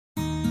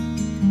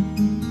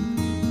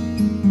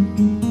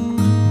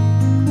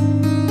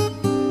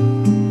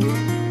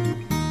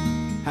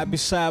Happy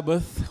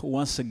Sabbath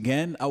once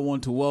again. I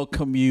want to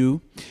welcome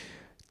you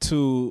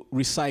to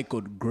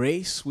Recycled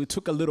Grace. We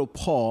took a little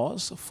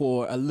pause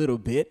for a little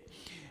bit,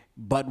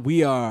 but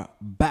we are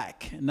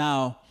back.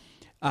 Now,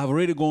 I've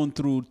already gone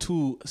through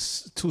two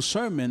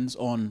sermons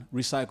on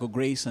Recycled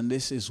Grace, and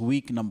this is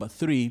week number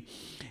 3.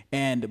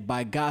 And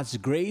by God's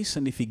grace,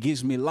 and if He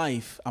gives me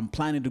life, I'm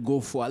planning to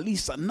go for at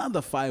least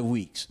another 5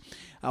 weeks.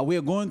 We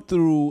are going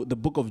through the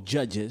book of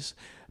Judges.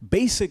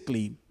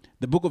 Basically,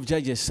 the book of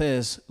Judges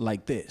says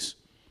like this: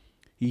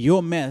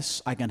 your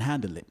mess, I can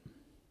handle it.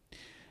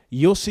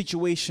 Your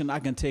situation, I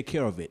can take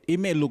care of it. It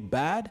may look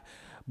bad,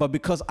 but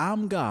because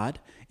I'm God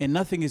and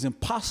nothing is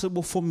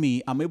impossible for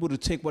me, I'm able to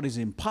take what is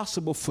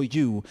impossible for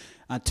you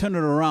and turn it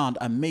around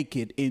and make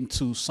it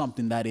into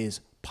something that is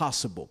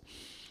possible.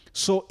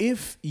 So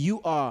if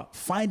you are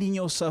finding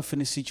yourself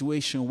in a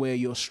situation where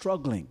you're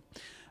struggling,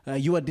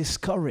 you are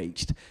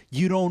discouraged,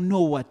 you don't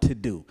know what to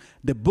do,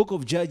 the book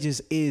of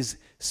Judges is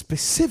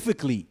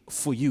specifically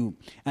for you.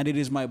 And it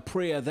is my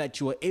prayer that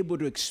you are able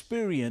to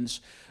experience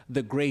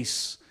the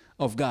grace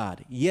of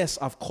God. Yes,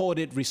 I've called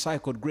it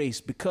Recycled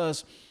Grace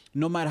because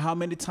no matter how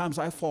many times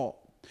I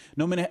fall,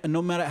 no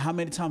matter how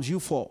many times you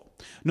fall,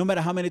 no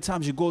matter how many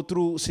times you go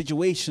through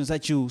situations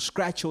that you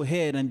scratch your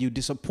head and you're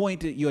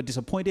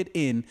disappointed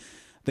in,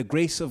 the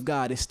grace of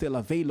God is still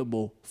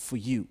available for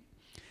you.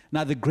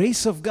 Now, the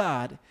grace of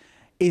God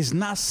is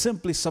not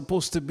simply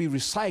supposed to be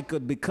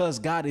recycled because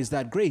God is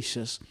that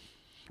gracious,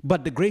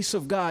 but the grace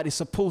of God is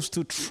supposed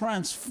to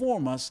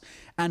transform us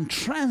and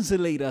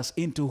translate us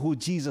into who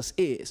Jesus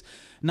is.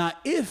 Now,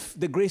 if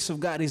the grace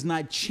of God is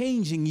not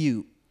changing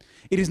you,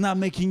 it is not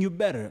making you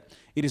better,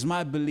 it is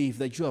my belief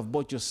that you have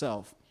bought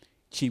yourself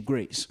cheap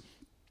grace.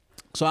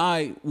 So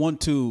I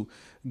want to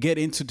get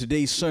into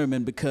today's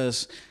sermon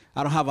because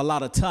I don't have a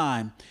lot of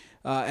time,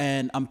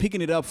 and I'm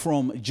picking it up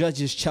from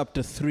Judges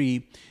chapter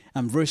 3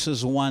 and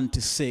verses 1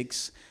 to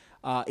 6.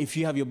 If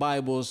you have your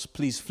Bibles,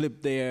 please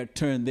flip there,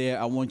 turn there.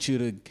 I want you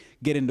to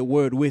get in the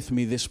Word with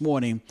me this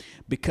morning,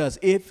 because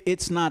if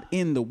it's not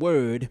in the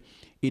Word,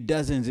 it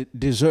doesn't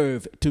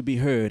deserve to be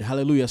heard.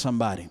 Hallelujah,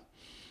 somebody.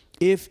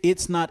 If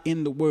it's not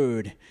in the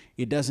Word,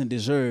 it doesn't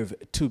deserve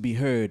to be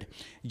heard.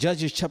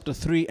 Judges chapter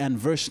 3 and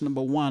verse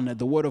number 1,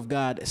 the Word of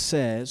God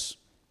says,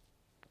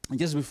 and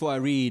just before I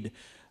read,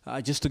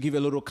 just to give you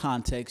a little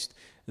context,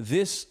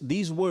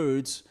 these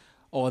words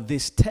or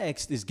this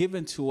text is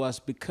given to us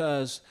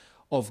because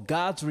of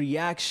God's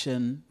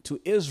reaction to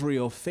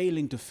Israel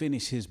failing to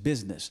finish his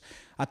business.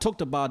 I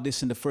talked about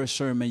this in the first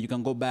sermon. You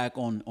can go back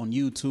on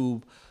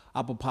YouTube,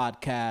 Apple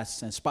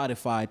Podcasts, and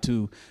Spotify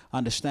to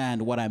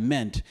understand what I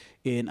meant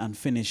in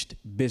unfinished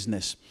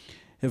business.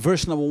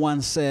 Verse number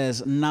 1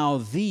 says, "Now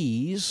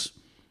these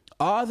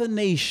are the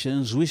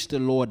nations which the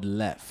Lord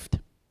left,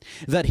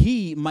 that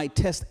he might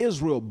test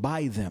Israel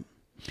by them.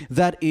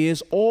 That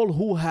is, all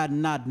who had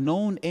not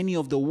known any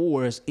of the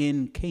wars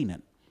in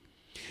Canaan.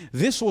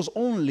 This was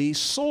only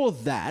so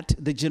that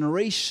the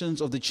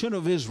generations of the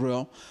children of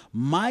Israel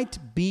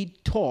might be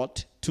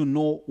taught to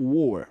know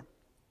war.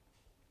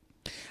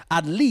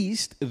 At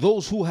least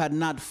those who had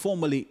not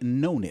formerly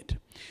known it,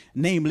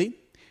 namely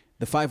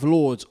the 5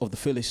 lords of the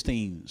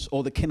Philistines,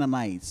 all the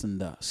Canaanites and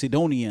the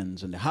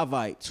Sidonians and the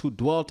Havites who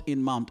dwelt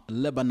in Mount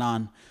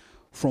Lebanon,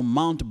 from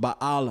Mount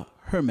Baal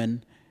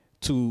Hermon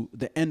to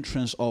the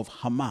entrance of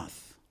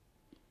Hamath.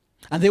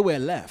 And they were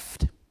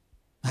left."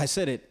 I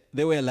said it,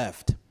 they were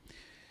left,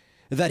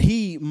 "that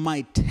he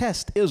might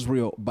test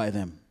Israel by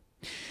them,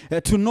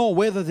 to know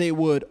whether they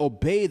would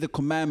obey the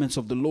commandments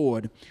of the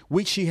Lord,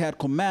 which he had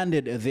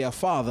commanded their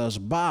fathers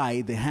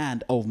by the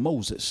hand of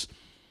Moses.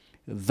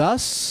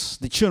 Thus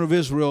the children of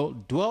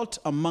Israel dwelt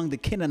among the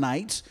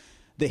Canaanites,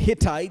 the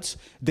Hittites,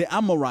 the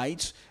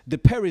Amorites, the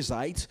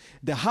Perizzites,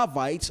 the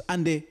Havites,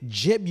 and the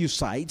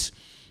Jebusites,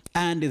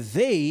 and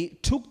they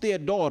took their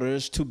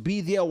daughters to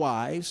be their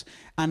wives,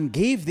 and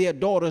gave their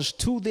daughters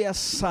to their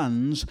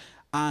sons,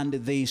 and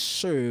they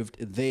served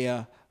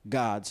their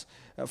gods."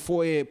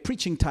 For a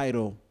preaching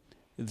title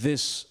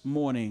this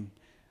morning,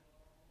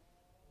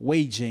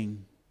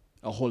 Waging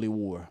a Holy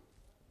War.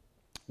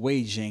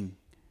 Waging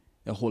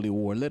a Holy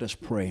War. Let us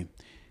pray.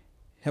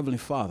 Heavenly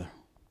Father,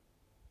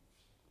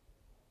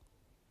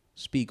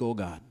 speak, O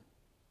God.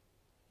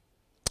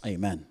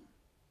 Amen.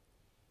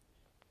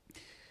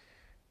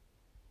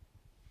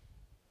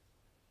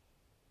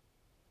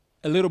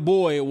 A little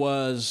boy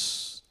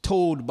was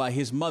told by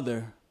his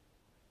mother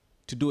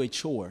to do a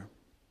chore.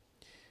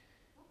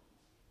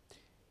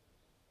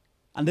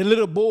 And the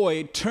little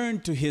boy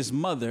turned to his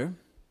mother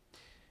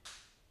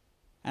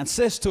and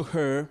says to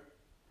her,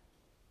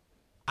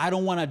 "I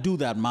don't want to do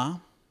that, Ma."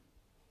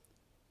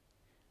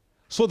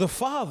 So the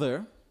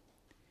father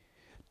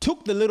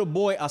took the little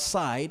boy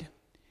aside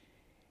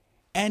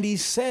and he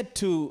said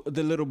to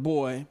the little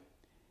boy,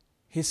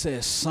 he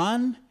says,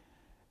 "Son,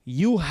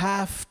 you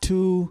have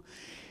to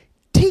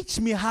teach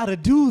me how to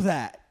do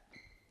that.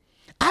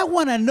 I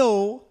want to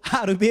know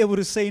how to be able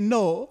to say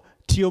no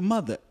to your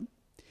mother.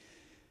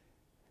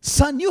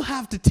 Son, you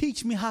have to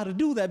teach me how to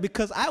do that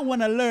because I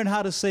want to learn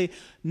how to say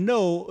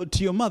no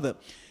to your mother."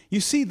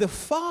 You see, the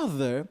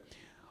father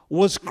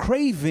was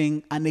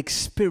craving an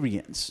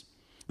experience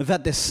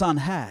that the son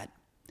had.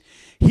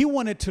 He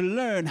wanted to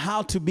learn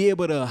how to be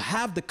able to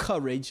have the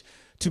courage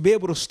to be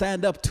able to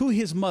stand up to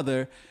his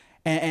mother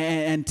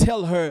and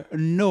tell her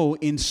no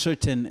in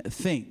certain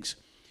things.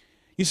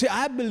 You see,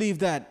 I believe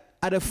that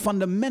at a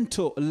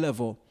fundamental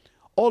level,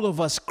 all of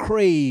us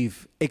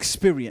crave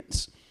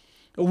experience.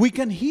 We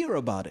can hear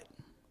about it.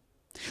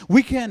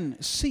 We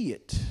can see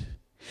it.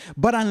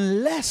 But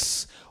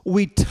unless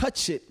we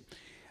touch it,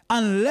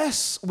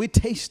 unless we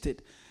taste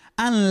it,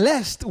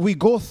 unless we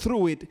go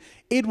through it,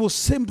 it will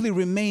simply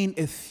remain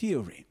a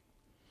theory.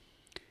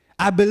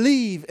 I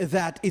believe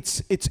that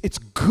it's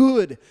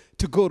good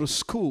to go to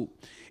school.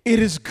 It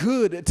is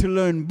good to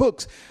learn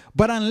books.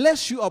 But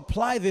unless you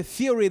apply the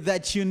theory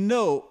that you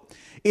know,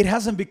 it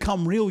hasn't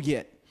become real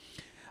yet.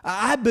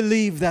 I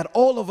believe that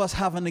all of us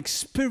have an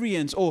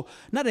experience, or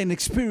not an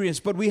experience,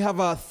 but we have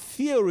a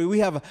theory. We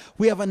have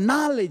a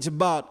knowledge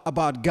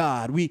about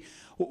God.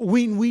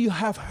 We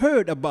have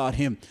heard about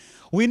him.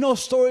 We know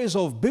stories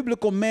of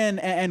biblical men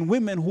and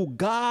women who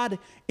God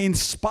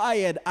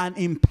inspired and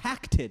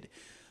impacted.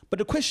 But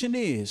the question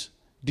is,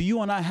 do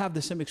you and I have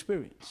the same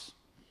experience?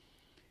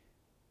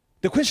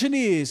 The question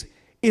is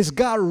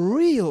God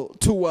real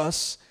to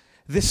us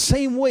the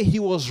same way he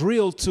was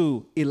real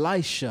to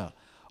Elisha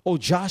or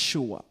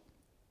Joshua?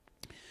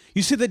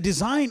 You see, the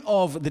design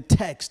of the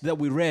text that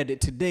we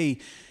read today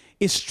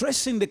is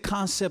stressing the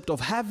concept of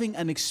having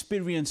an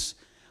experience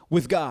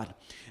with God.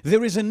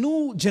 There is a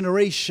new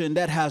generation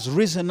that has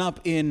risen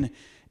up in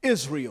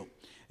Israel.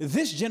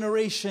 This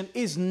generation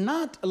is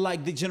not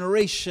like the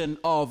generation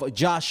of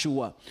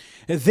Joshua.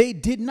 They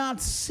did not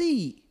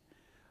see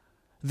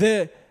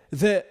the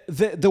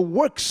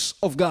works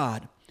of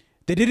God.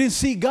 They didn't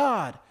see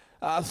God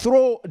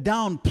throw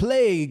down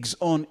plagues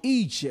on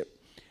Egypt.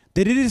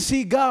 They didn't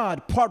see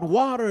God part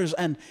waters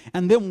and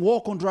then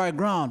walk on dry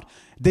ground.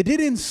 They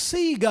didn't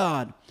see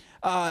God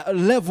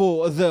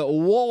level the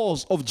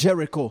walls of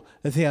Jericho.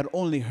 They had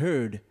only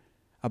heard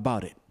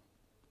about it.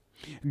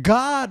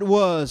 God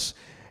was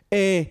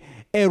a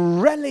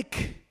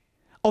relic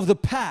of the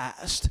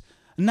past,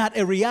 not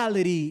a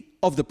reality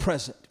of the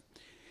present.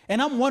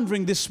 And I'm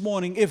wondering this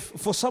morning if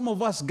for some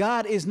of us,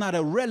 God is not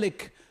a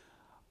relic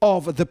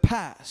of the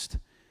past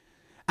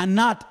and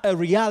not a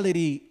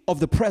reality of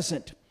the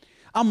present.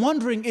 I'm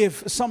wondering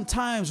if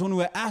sometimes when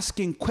we're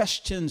asking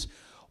questions,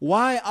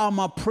 why are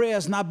my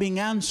prayers not being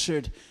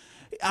answered?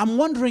 I'm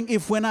wondering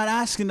if we're not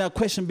asking that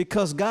question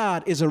because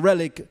God is a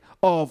relic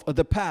of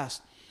the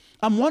past.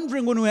 I'm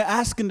wondering when we're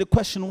asking the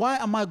question, why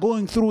am I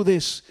going through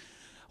this?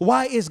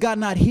 Why is God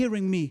not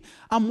hearing me?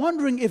 I'm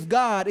wondering if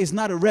God is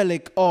not a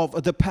relic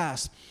of the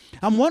past.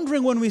 I'm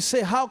wondering when we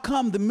say, how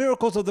come the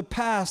miracles of the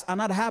past are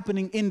not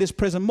happening in this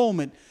present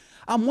moment?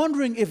 I'm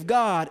wondering if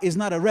God is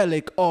not a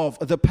relic of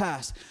the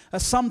past.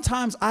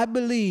 Sometimes I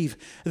believe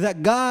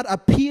that God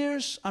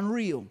appears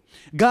unreal.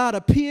 God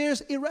appears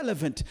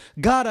irrelevant.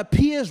 God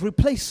appears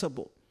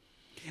replaceable.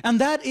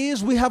 And that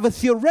is, we have a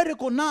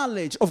theoretical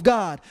knowledge of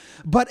God,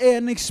 but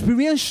an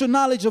experiential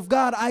knowledge of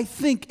God, I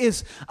think,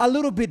 is a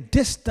little bit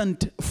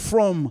distant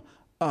from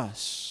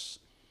us.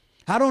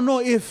 I don't know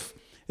if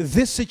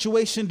this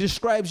situation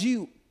describes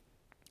you,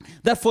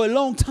 that for a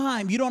long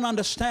time you don't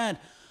understand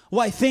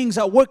why things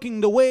are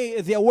working the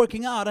way they are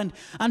working out,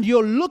 and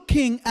you're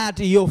looking at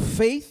your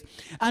faith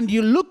and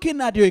you're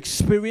looking at your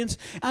experience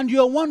and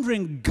you're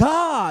wondering,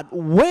 God,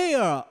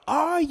 where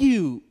are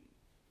you?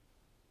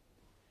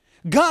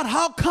 God,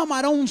 how come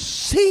I don't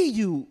see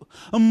you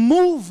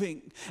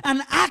moving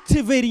and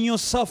activating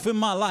yourself in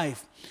my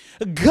life?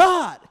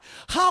 God,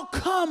 how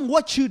come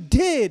what you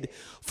did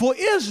for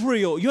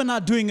Israel, you're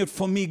not doing it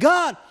for me?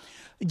 God,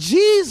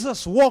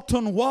 Jesus walked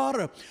on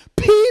water.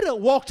 Peter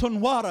walked on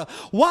water.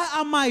 Why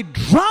am I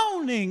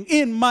drowning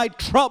in my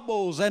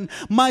troubles and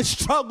my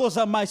struggles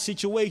and my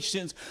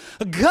situations?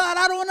 God,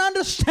 I don't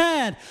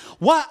understand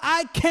why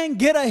I can't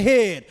get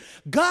ahead.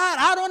 God,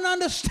 I don't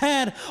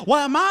understand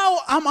why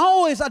I'm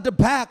always at the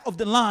back of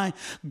the line.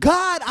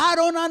 God, I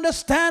don't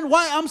understand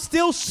why I'm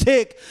still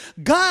sick.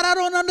 God, I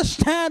don't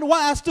understand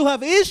why I still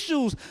have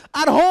issues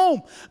at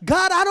home.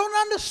 God, I don't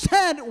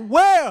understand.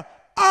 Where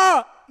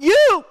are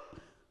you?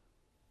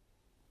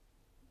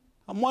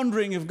 I'm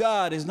wondering if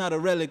God is not a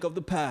relic of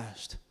the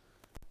past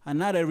and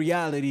not a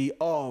reality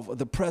of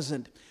the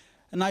present.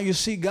 And now you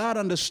see, God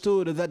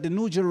understood that the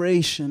new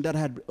generation that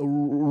had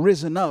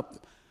risen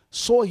up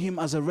saw him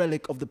as a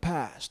relic of the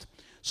past.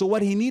 So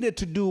what he needed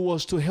to do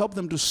was to help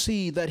them to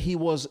see that he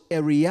was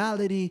a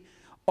reality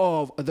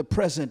of the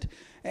present.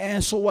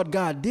 And so what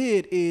God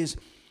did is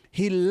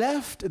he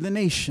left the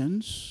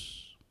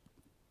nations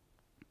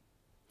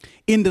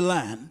in the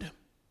land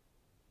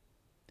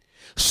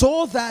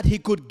so that he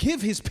could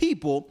give his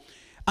people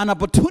an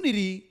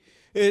opportunity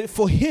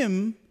for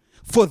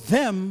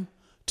them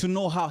to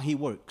know how he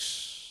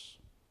works.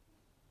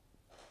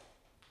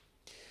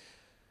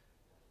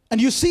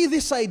 And you see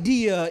this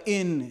idea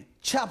in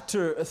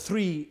chapter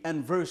 3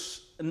 and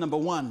verse number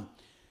 1.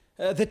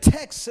 The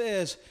text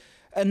says,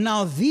 "And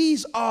now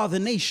these are the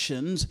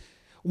nations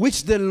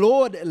which the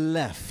Lord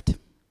left.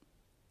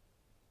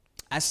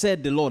 I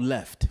said the Lord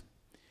left.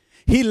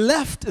 He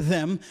left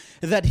them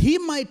that he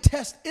might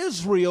test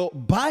Israel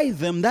by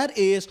them, that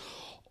is,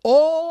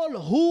 all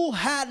who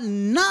had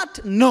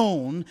not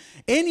known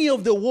any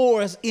of the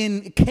wars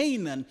in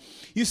Canaan.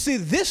 You see,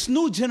 this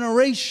new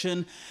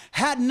generation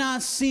had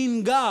not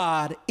seen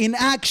God in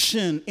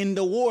action in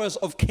the wars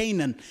of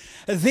Canaan.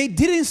 They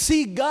didn't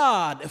see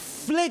God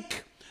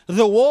flick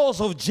the walls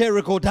of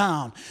Jericho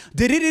down.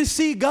 They didn't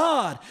see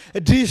God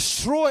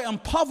destroy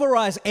and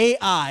pulverize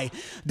Ai.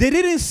 They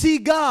didn't see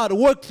God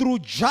work through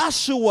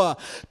Joshua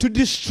to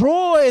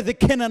destroy the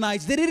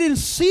Canaanites. They didn't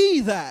see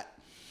that.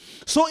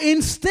 So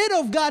instead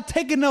of God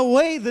taking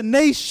away the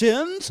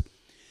nations,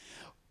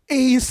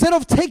 instead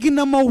of taking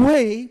them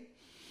away,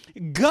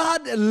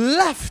 God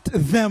left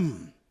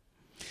them.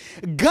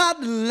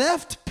 God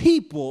left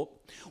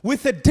people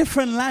with a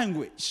different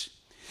language.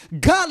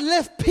 God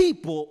left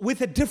people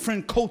with a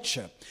different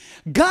culture.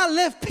 God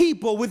left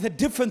people with a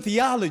different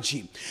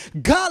theology.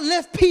 God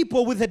left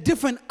people with a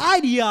different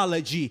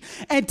ideology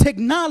and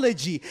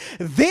technology.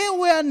 They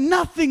were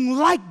nothing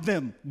like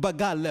them, but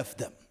God left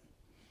them.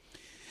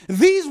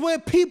 These were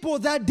people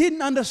that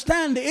didn't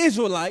understand the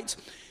Israelites,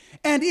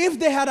 and if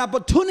they had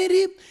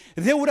opportunity,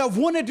 they would have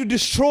wanted to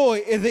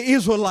destroy the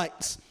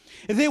Israelites.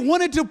 They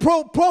wanted to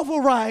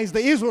pulverize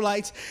the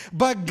Israelites,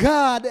 but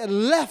God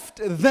left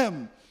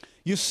them.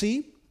 You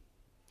see,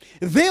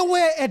 they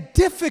were a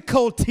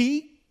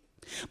difficulty,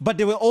 but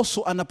they were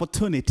also an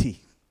opportunity.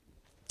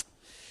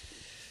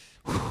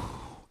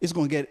 It's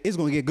gonna get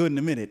good in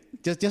a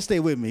minute. Just stay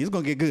with me. It's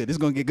gonna get good. It's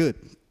gonna get good.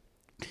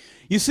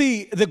 You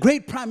see, the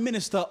great Prime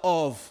Minister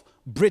of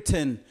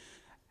Britain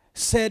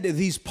said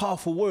these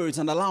powerful words,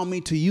 and allow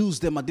me to use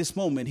them at this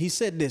moment. He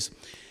said this: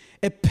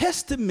 a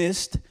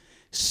pessimist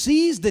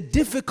sees the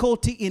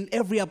difficulty in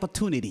every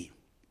opportunity.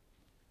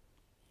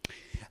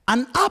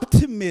 An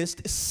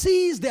optimist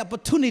sees the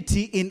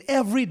opportunity in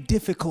every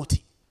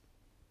difficulty.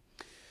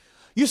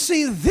 You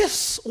see,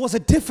 this was a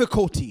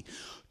difficulty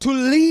to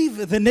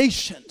leave the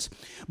nations,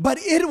 but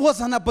it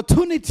was an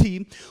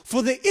opportunity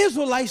for the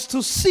Israelites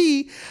to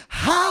see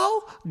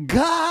how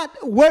God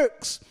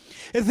works.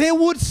 They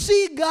would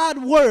see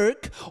God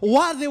work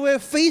while they were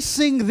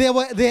facing their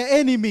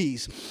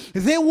enemies.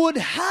 They would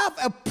have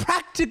a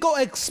practical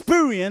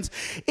experience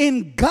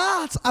in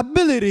God's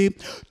ability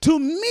to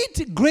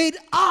meet great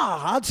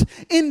odds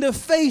in the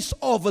face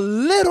of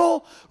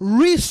little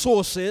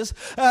resources,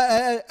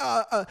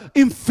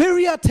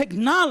 inferior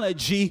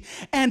technology,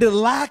 and a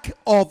lack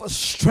of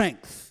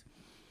strength.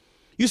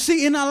 You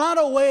see, in a lot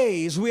of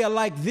ways, we are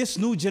like this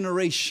new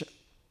generation.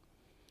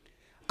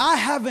 I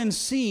haven't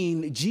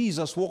seen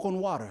Jesus walk on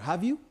water.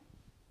 Have you?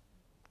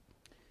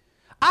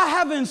 I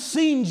haven't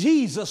seen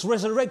Jesus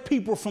resurrect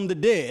people from the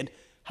dead.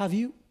 Have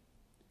you?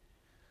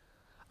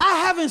 I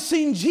haven't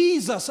seen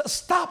Jesus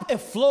stop a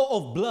flow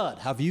of blood.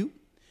 Have you?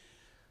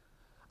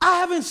 I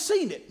haven't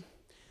seen it.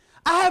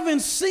 I haven't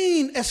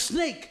seen a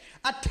snake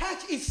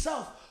attach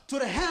itself to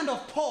the hand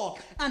of Paul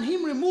and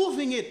him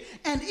removing it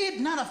and it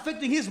not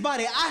affecting his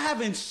body. I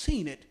haven't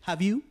seen it.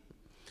 Have you?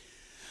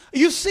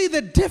 You see,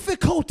 the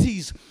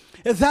difficulties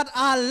that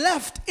are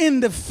left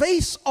in the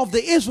face of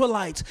the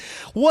Israelites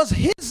was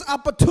his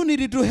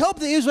opportunity to help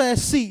the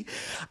Israelites see,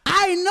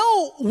 I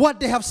know what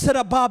they have said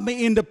about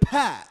me in the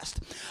past.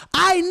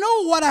 I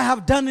know what I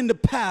have done in the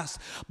past,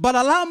 but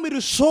allow me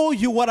to show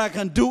you what I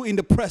can do in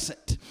the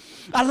present.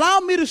 Allow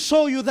me to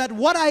show you that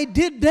what I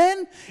did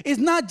then is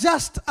not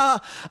just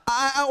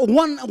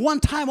one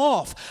time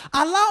off.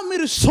 Allow me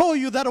to show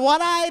you that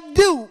what I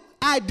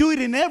do it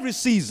in every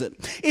season,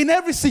 in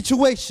every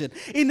situation,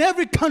 in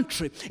every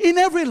country, in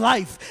every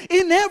life,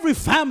 in every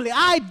family.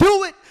 I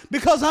do it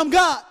because I'm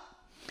God.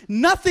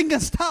 Nothing can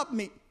stop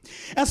me.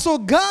 And so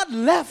God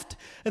left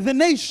the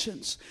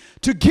nations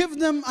to give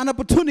them an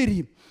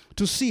opportunity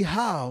to see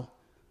how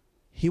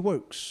he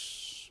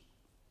works.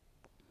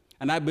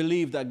 And I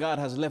believe that God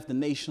has left the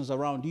nations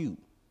around you.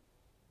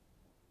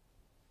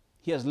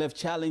 He has left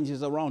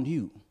challenges around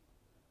you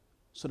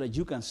so that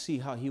you can see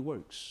how he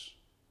works.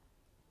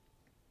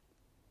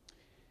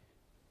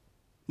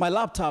 My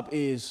laptop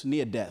is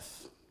near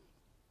death.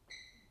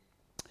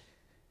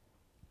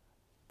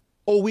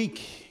 All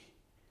week,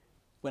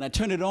 when I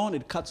turn it on,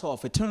 it cuts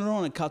off. I turn it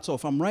on, it cuts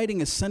off. I'm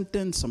writing a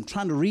sentence. I'm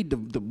trying to read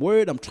the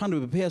word. I'm trying to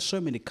prepare a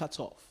sermon. It cuts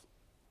off.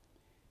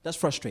 That's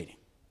frustrating.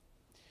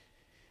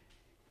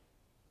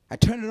 I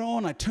turn it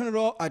on. I turn it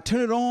off. I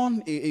turn it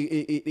on.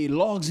 It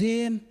logs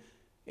in.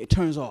 It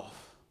turns off.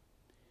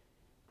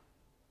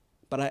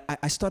 But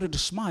I started to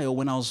smile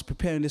when I was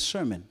preparing this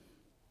sermon,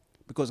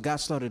 because God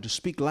started to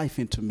speak life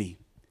into me.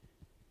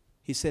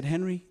 He said,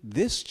 Henry,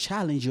 this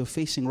challenge you're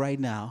facing right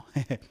now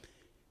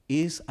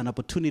is an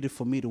opportunity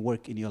for me to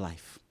work in your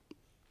life.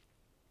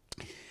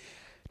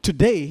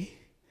 Today,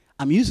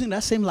 I'm using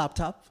that same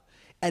laptop,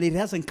 and it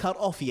hasn't cut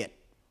off yet.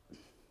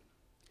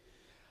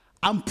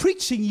 I'm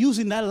preaching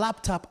using that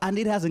laptop, and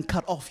it hasn't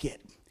cut off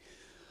yet.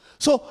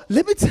 So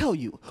let me tell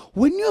you,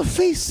 when you're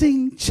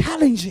facing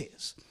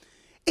challenges,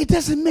 it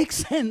doesn't make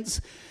sense.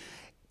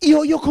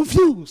 You're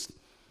confused.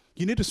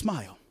 You need to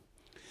smile.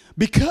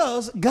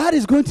 Because God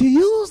is going to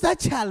use that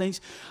challenge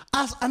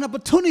as an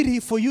opportunity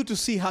for you to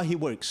see how he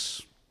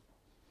works.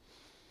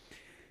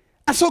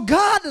 And so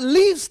God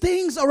leaves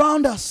things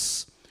around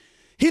us.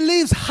 He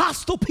leaves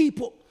hostile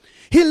people.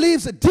 He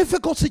leaves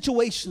difficult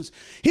situations.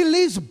 He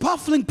leaves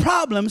baffling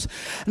problems,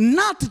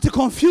 not to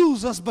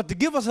confuse us, but to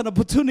give us an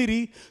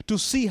opportunity to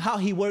see how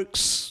he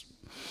works.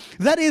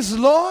 That is,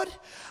 Lord,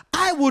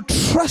 I will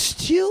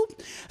trust you.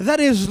 That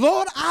is,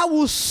 Lord, I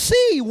will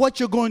see what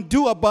you're going to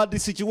do about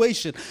this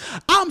situation.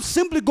 I'm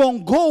simply going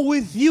to go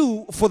with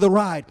you for the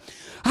ride.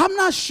 I'm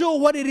not sure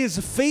what it is,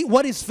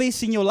 what is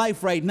facing your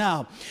life right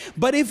now.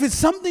 But if it's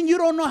something you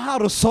don't know how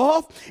to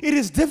solve, it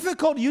is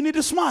difficult, you need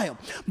to smile.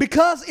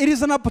 Because it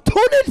is an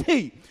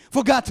opportunity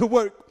for God to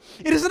work.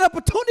 It is an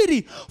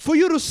opportunity for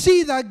you to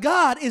see that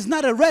God is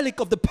not a relic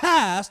of the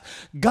past.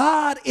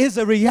 God is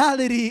a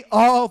reality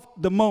of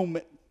the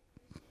moment.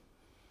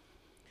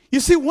 You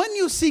see, when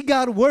you see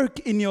God work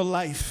in your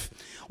life,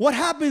 what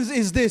happens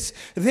is this: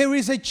 there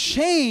is a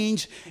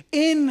change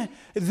in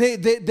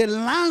the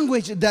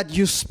language that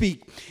you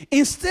speak.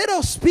 Instead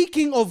of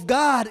speaking of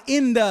God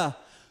in the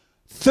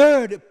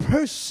third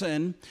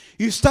person,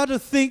 you start to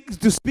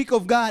speak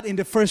of God in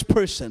the first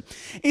person.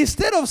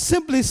 Instead of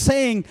simply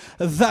saying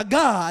the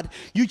God,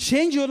 you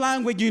change your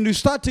language and you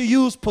start to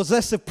use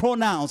possessive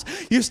pronouns.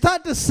 You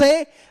start to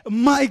say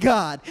my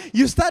God.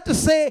 You start to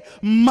say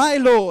my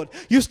Lord.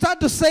 You start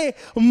to say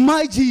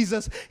my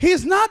Jesus.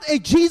 He's not a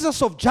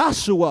Jesus of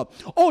Joshua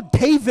or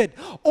David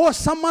or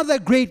some other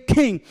great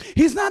king.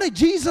 He's not a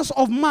Jesus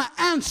of my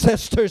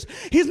ancestors.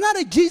 He's not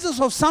a Jesus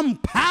of some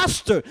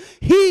pastor.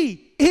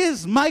 He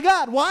is my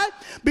God. Why?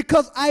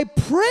 Because I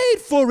prayed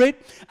for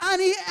it and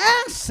he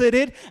answered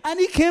it and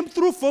he came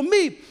through for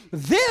me.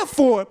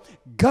 Therefore,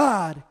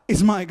 God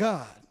is my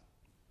God.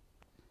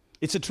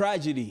 It's a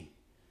tragedy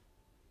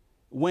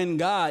when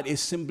God is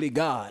simply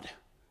God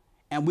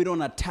and we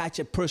don't attach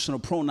a personal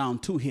pronoun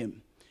to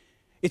him.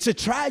 It's a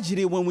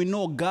tragedy when we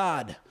know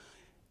God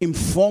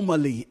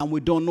informally and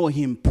we don't know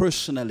him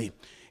personally.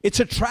 It's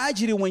a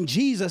tragedy when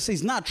Jesus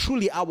is not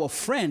truly our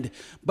friend,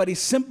 but is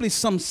simply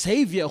some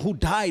savior who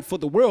died for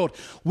the world.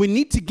 We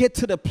need to get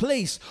to the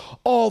place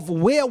of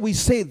where we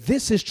say,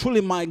 this is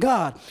truly my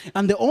God.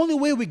 And the only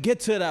way we get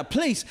to that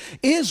place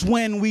is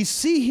when we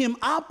see him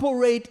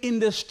operate in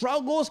the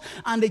struggles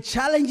and the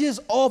challenges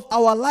of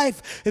our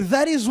life.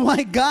 That is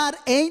why God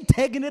ain't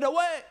taking it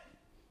away.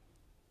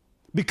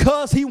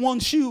 Because he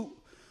wants you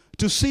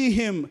to see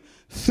him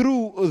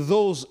through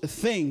those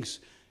things.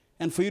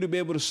 And for you to be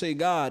able to say,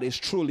 God is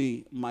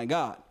truly my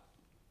God.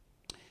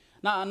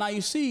 Now you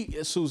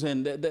see,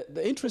 Susan,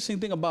 the interesting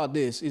thing about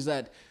this is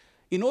that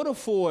in order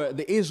for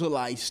the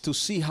Israelites to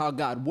see how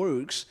God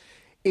works,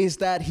 is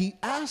that he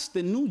asked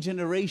the new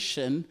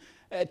generation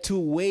to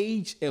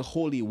wage a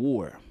holy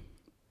war.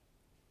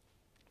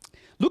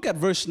 Look at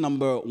verse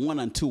number 1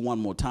 and 2 one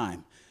more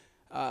time.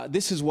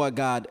 This is what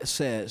God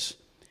says.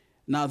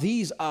 Now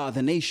these are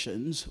the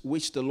nations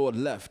which the Lord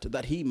left,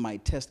 that he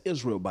might test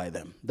Israel by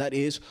them. That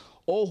is,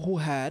 all who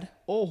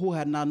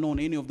had not known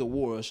any of the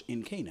wars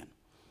in Canaan.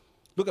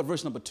 Look at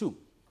verse number 2.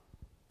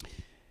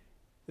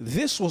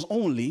 This was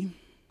only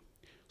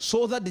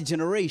so that the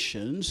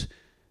generations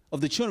of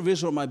the children of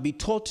Israel might be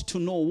taught to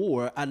know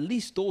war, at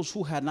least those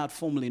who had not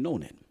formerly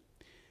known it.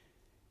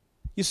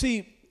 You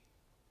see,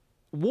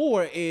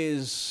 war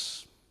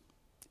is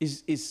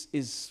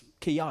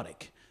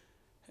chaotic.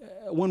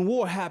 When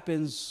war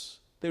happens,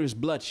 there is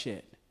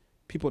bloodshed.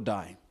 People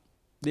die.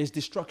 There's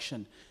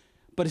destruction.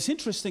 But it's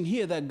interesting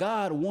here that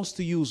God wants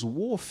to use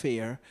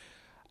warfare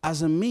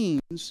as a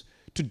means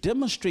to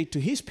demonstrate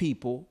to his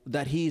people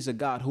that he is a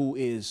God who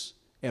is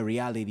a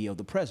reality of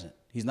the present.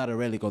 He's not a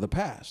relic of the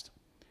past.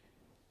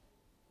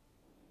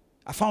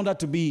 I found that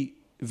to be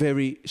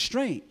very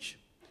strange.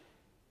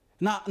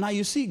 Now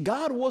you see,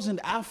 God wasn't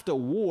after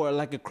war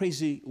like a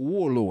crazy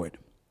warlord.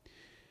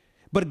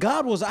 But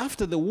God was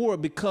after the war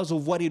because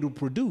of what it would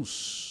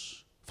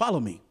produce.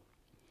 Follow me.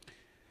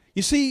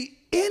 You see,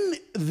 in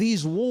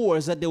these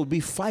wars that they would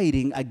be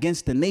fighting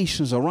against the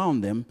nations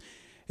around them,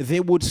 they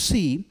would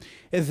see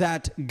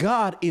that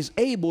God is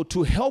able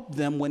to help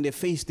them when they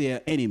face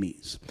their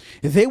enemies.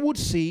 They would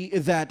see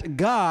that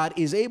God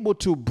is able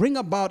to bring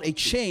about a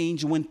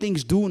change when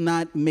things do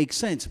not make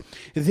sense.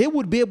 They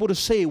would be able to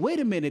say,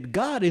 wait a minute,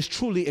 God is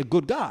truly a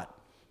good God.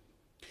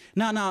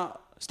 Now,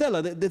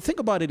 Stella, the thing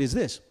about it is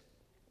this.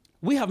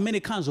 We have many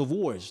kinds of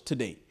wars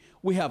today.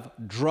 We have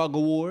drug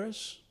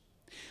wars.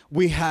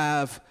 We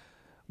have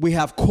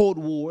cold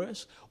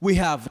wars, we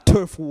have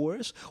turf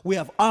wars, we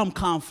have armed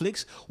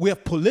conflicts, we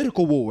have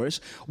political wars,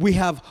 we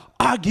have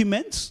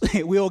arguments,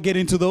 we all get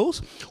into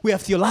those, we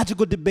have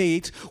theological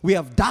debates, we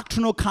have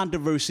doctrinal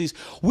controversies,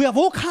 we have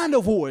all kinds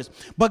of wars.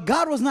 But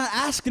God was not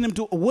asking them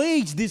to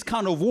wage these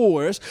kind of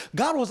wars.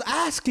 God was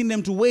asking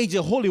them to wage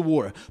a holy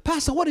war.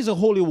 Pastor, what is a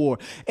holy war?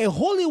 A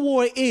holy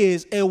war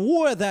is a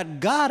war that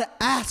God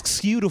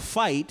asks you to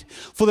fight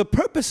for the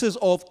purposes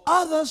of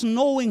others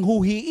knowing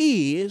who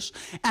he is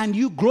and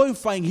you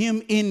glorifying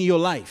him in your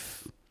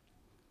life.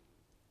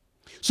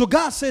 So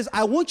God says,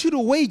 I want you to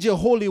wage a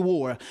holy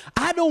war.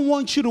 I don't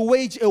want you to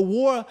wage a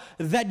war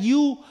that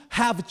you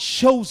have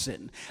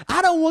chosen.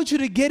 I don't want you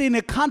to get in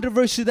a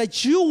controversy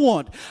that you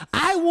want.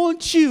 I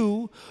want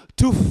you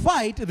to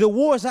fight the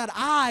wars that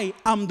I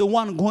am the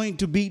one going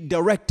to be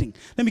directing.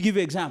 Let me give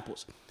you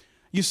examples.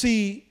 You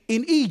see,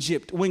 in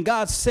Egypt, when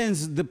God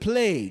sends the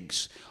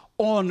plagues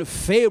on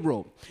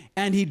Pharaoh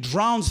and he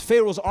drowns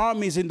Pharaoh's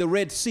armies in the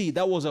Red Sea,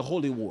 that was a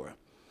holy war.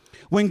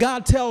 When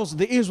God tells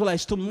the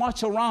Israelites to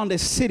march around a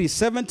city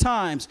 7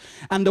 times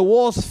and the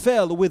walls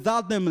fell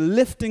without them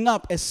lifting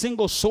up a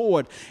single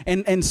sword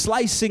and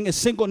slicing a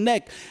single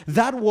neck,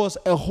 that was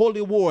a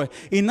holy war.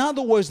 In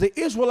other words, the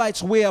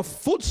Israelites were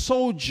foot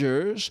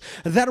soldiers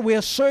that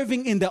were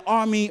serving in the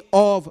army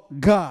of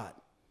God.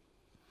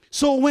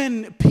 So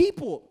when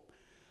people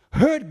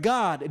heard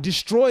God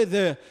destroy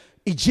the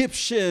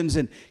Egyptians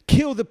and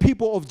kill the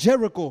people of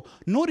Jericho,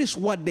 notice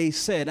what they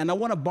said. And I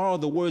want to borrow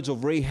the words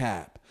of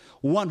Rahab,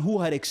 one who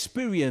had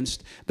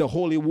experienced the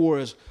holy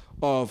wars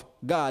of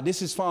God.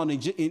 This is found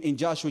in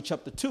Joshua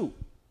chapter 2.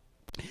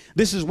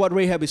 This is what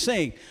Rahab is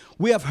saying.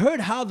 We have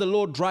heard how the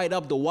Lord dried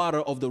up the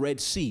water of the Red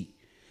Sea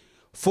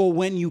for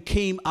when you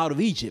came out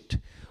of Egypt.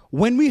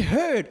 When we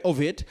heard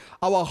of it,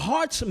 our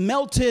hearts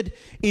melted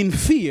in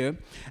fear,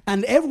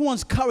 and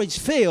everyone's courage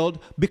failed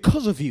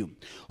because of you.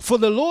 For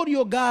the Lord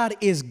your God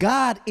is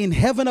God in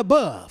heaven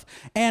above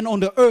and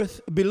on the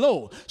earth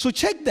below. So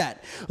check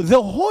that.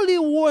 The holy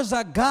wars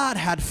that God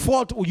had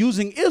fought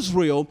using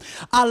Israel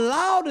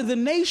allowed the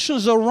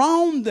nations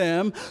around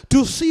them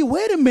to see,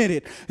 wait a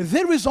minute,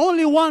 there is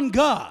only one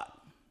God.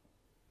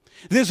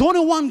 There's only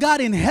one God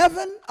in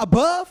heaven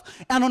above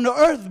and on the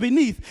earth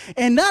beneath.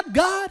 And that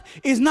God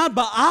is not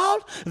Baal.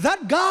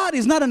 That God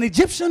is not an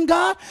Egyptian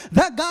God.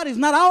 That God is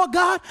not our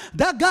God.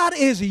 That God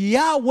is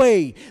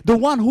Yahweh, the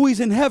one who is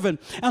in heaven.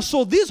 And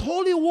so these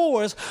holy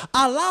wars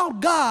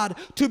allowed God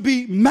to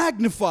be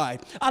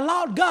magnified,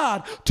 allowed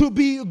God to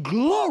be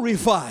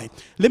glorified.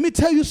 Let me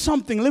tell you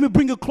something. Let me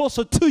bring it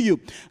closer to you.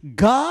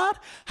 God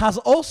has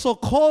also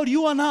called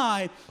you and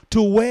I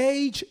to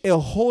wage a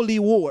holy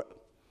war.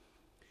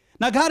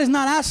 Now, God is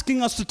not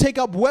asking us to take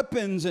up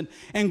weapons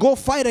and go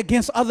fight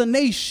against other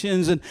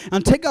nations and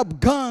take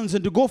up guns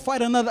and to go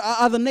fight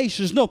other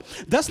nations. No,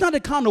 that's not the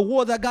kind of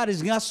war that God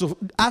is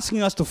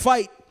asking us to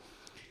fight.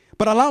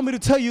 But allow me to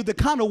tell you the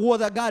kind of war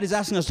that God is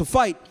asking us to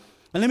fight.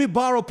 And let me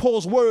borrow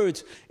Paul's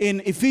words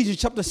in Ephesians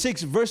chapter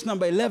 6, verse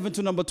number 11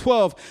 to number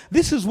 12.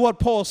 This is what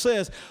Paul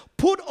says.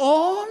 Put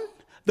on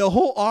the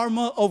whole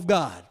armor of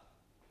God.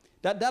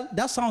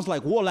 That sounds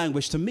like war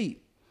language to me.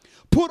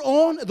 Put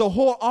on the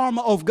whole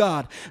armor of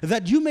God,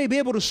 that you may be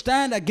able to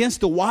stand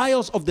against the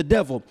wiles of the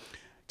devil.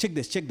 Check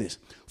this, check this.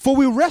 For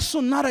we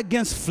wrestle not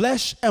against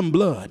flesh and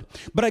blood,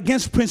 but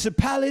against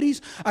principalities,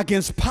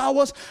 against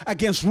powers,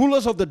 against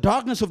rulers of the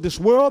darkness of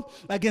this world,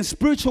 against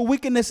spiritual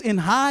wickedness in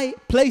high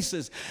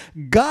places.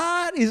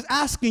 God is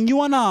asking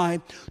you and I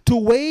to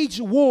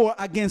wage war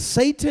against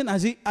Satan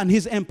and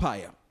his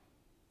empire.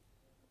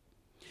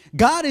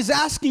 God is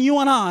asking you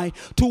and I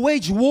to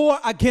wage war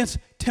against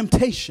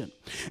temptation.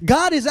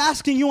 God is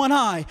asking you and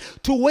I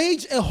to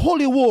wage a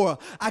holy war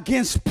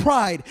against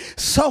pride,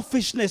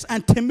 selfishness,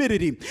 and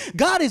timidity.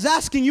 God is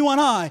asking you and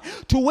I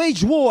to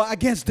wage war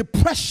against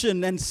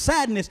depression and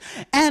sadness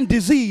and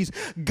disease.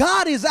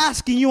 God is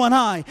asking you and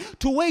I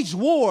to wage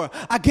war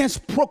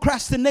against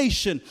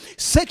procrastination,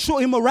 sexual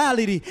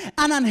immorality,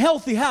 and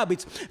unhealthy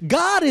habits.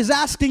 God is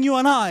asking you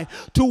and I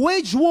to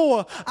wage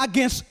war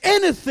against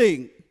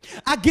anything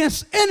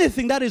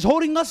that is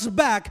holding us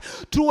back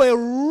to a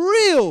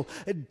real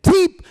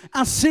deep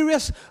and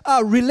serious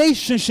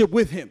relationship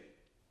with him.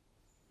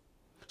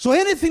 So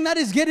anything that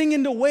is getting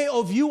in the way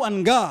of you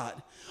and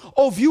God,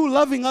 of you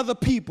loving other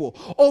people,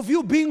 of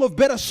you being of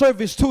better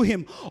service to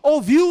him,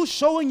 of you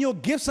showing your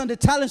gifts and the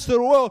talents to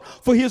the world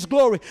for his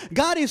glory,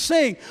 God is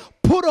saying,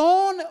 put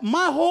on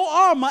my whole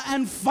armor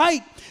and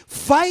fight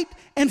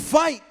and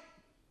fight.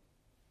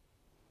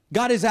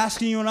 God is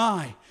asking you and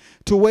I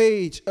to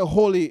wage a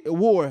holy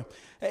war.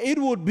 It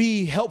would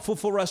be helpful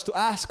for us to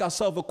ask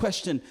ourselves a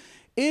question.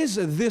 Is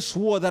this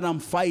war that I'm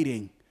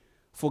fighting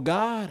for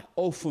God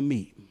or for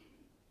me?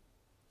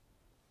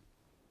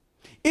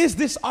 Is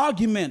this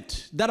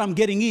argument that I'm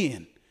getting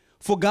in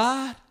for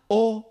God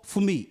or for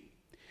me?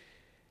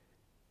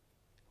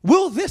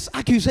 Will this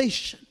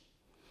accusation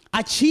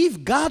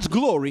achieve God's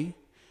glory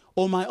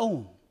or my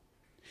own?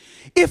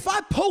 If I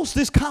post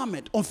this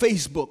comment on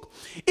Facebook,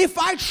 if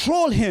I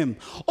troll him,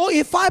 or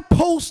if I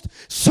post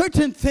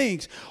certain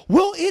things,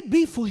 will it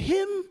be for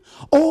him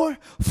or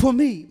for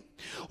me?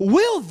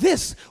 Will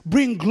this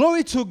bring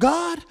glory to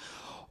God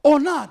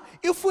or not?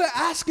 If we're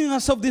asking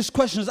ourselves these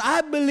questions,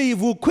 I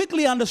believe we'll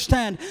quickly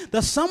understand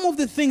that some of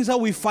the things that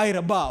we fight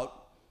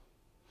about,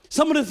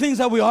 Some of the things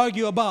that we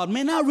argue about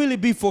may not really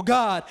be for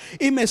God.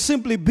 It may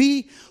simply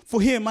be for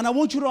him. And I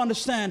want you to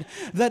understand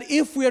that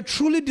if we are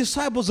truly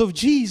disciples of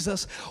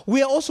Jesus,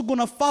 we are also going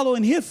to follow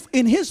in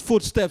his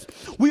footsteps.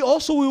 We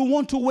also will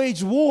want to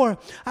wage war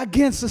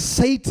against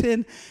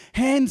Satan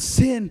and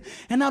sin.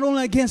 And not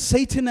only against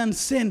Satan and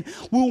sin,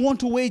 we will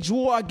want to wage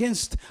war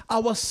against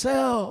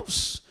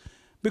ourselves.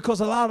 Because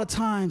a lot of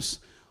times,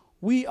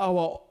 we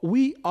are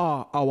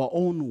our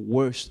own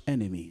worst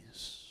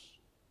enemies.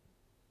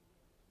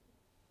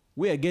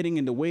 We are getting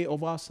in the way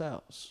of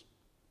ourselves.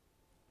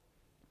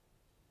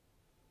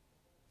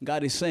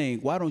 God is saying,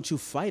 why don't you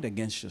fight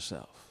against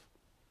yourself?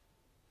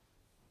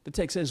 The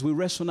text says, we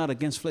wrestle not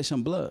against flesh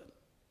and blood.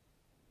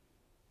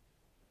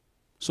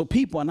 So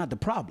people are not the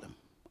problem.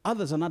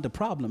 Others are not the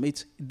problem.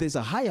 There's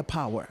a higher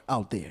power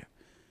out there.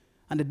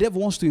 And the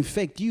devil wants to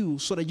infect you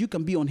so that you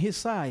can be on his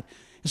side.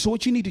 And so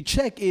what you need to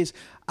check is,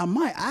 am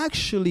I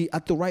actually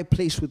at the right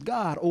place with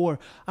God? Or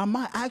am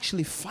I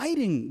actually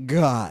fighting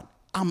God?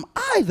 Am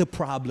I the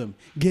problem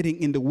getting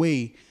in the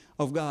way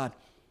of God?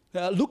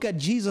 Look at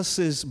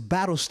Jesus's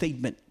battle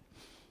statement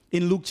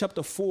in Luke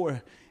chapter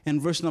 4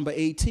 and verse number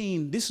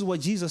 18. This is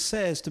what Jesus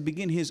says to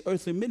begin his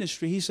earthly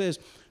ministry. He says,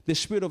 the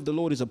Spirit of the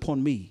Lord is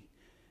upon me,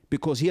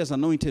 because he has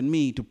anointed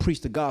me to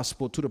preach the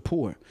gospel to the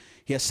poor.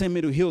 He has sent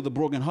me to heal the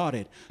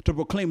brokenhearted, to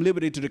proclaim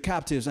liberty to the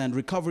captives and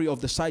recovery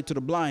of the sight to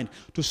the blind,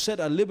 to set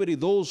at liberty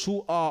those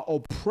who are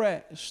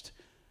oppressed.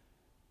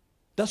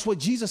 That's what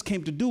Jesus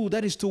came to do.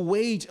 That is to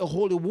wage a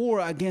holy war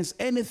against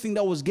anything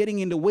that was getting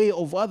in the way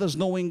of others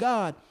knowing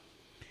God.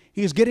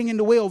 He is getting in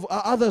the way of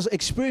others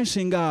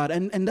experiencing God.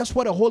 And that's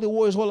what a holy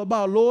war is all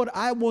about. Lord,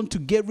 I want to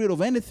get rid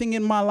of anything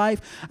in my life.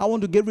 I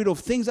want to get rid of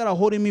things that are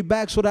holding me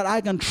back so that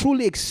I can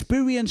truly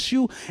experience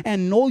you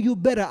and know you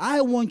better. I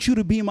want you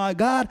to be my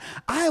God.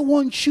 I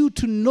want you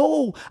to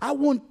know. I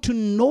want to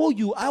know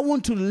you. I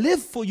want to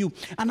live for you.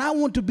 And I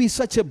want to be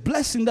such a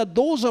blessing that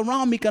those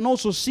around me can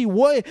also see,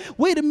 wait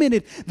a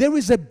minute, there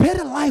is a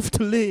better life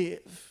to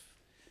live.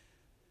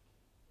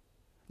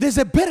 There's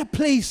a better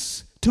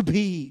place to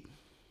be.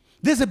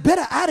 There's a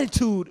better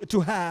attitude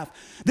to have.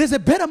 There's a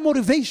better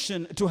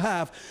motivation to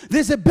have.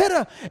 There's a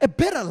better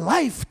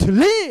life to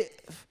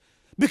live,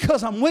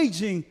 because I'm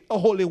waging a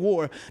holy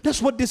war.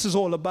 That's what this is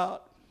all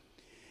about.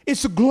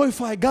 It's to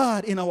glorify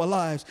God in our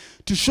lives,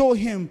 to show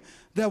him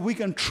that we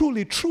can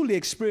truly, truly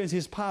experience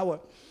his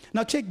power.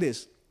 Now check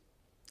this.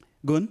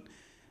 Gun.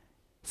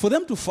 For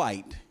them to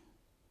fight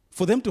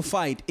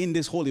in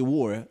this holy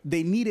war,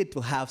 they needed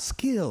to have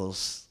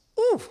skills.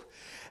 Ooh.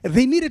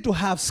 They needed to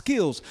have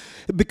skills,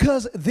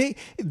 because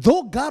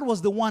though God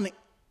was the one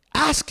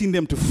asking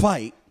them to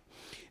fight,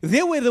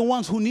 they were the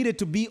ones who needed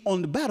to be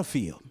on the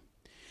battlefield.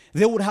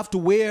 They would have to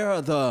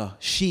wear the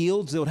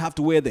shields. They would have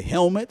to wear the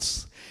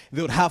helmets.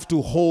 They would have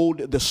to hold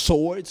the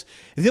swords.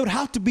 They would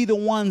have to be the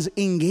ones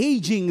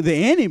engaging the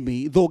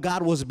enemy, though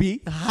God was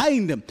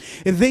behind them.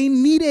 They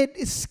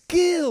needed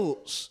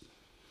skills.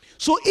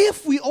 So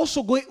if we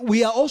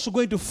are also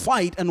going to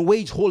fight and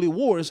wage holy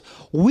wars,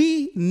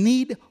 we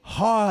need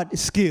hard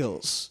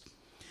skills.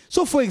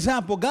 So for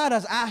example, God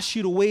has asked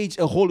you to wage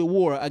a holy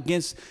war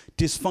against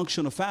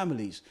dysfunctional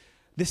families.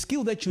 The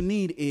skill that you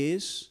need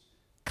is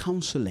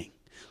counseling.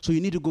 So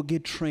you need to go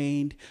get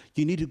trained.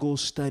 You need to go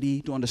study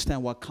to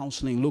understand what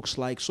counseling looks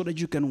like so that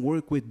you can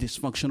work with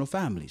dysfunctional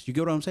families. You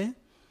get what I'm saying?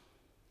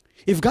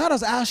 If God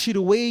has asked you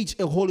to wage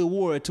a holy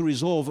war to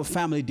resolve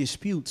family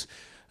disputes,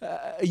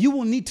 you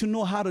will need to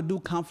know how to do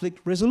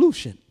conflict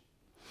resolution.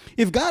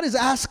 If God is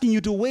asking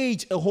you to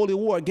wage a holy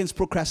war against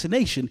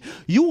procrastination,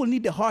 you will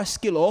need the hard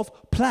skill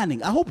of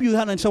planning. I hope you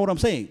understand what I'm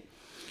saying.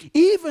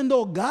 Even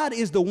though God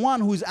is the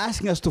one who is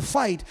asking us to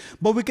fight,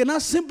 but we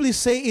cannot simply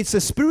say it's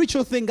a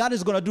spiritual thing, God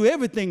is going to do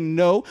everything.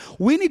 No,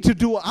 we need to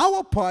do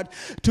our part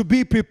to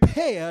be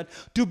prepared,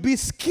 to be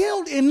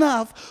skilled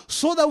enough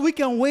so that we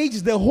can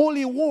wage the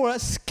holy war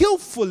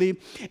skillfully,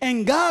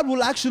 and God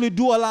will actually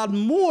do a lot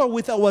more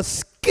with our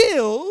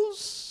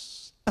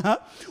skills, than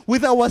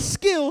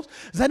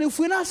if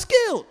we're not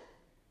skilled.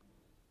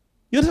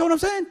 You understand what I'm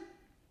saying?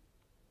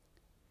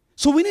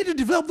 So we need to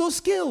develop those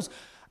skills.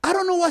 I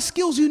don't know what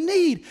skills you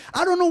need.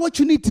 I don't know what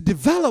you need to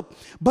develop.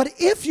 But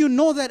if you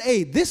know that,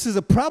 hey, this is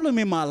a problem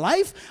in my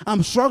life,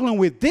 I'm struggling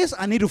with this,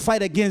 I need to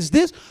fight against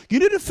this, you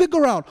need to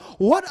figure out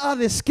what are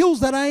the skills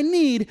that I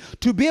need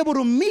to be able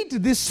to meet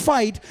this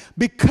fight,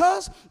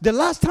 because the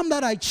last time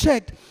that I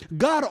checked,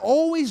 God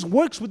always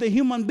works with a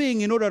human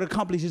being in order to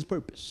accomplish his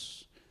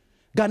purpose.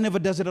 God never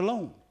does it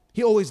alone.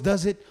 He always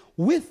does it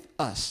with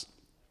us.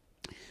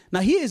 Now,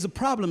 here is a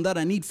problem that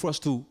I need for us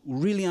to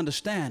really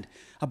understand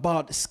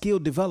about skill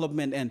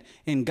development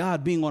and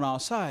God being on our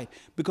side.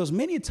 Because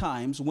many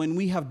times when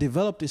we have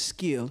developed a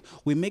skill,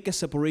 we make a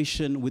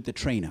separation with the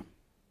trainer.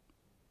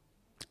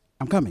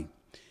 I'm coming.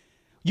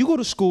 You go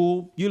to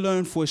school, you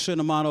learn for a certain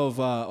amount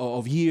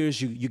of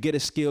years, you get a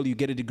skill, you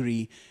get a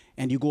degree,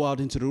 and you go out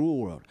into the real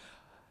world.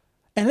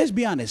 And let's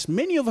be honest,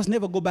 many of us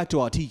never go back to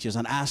our teachers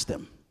and ask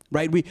them,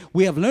 right?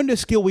 We have learned a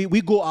skill,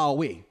 we go our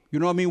way. You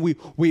know what I mean?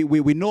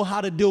 We know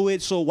how to do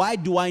it, so why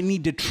do I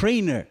need the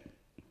trainer?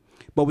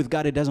 But with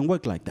God, it doesn't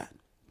work like that.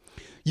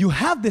 You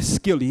have the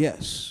skill,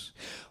 yes,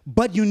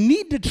 but you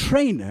need the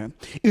trainer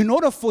in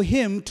order for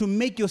him to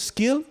make your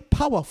skill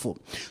powerful.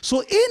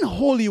 So in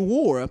holy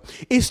war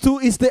is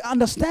the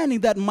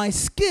understanding that my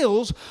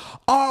skills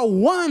are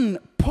one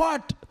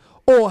part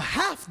or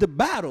half the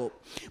battle,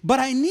 but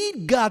I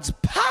need God's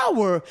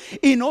power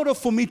in order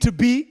for me to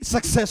be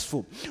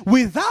successful.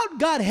 Without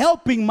God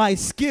helping my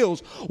skills,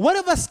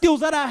 whatever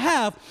skills that I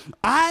have,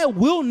 I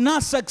will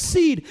not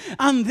succeed.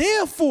 And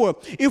therefore,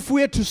 if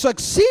we are to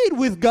succeed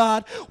with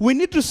God, we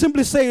need to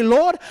simply say,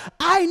 Lord,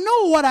 I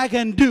know what I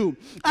can do.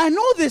 I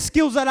know the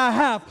skills that I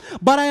have,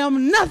 but I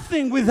am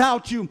nothing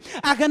without you.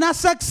 I cannot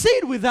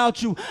succeed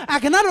without you. I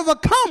cannot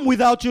overcome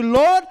without you,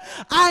 Lord.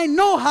 I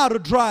know how to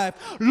drive.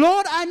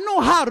 Lord, I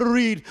know how to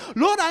read.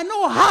 Lord, I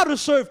know how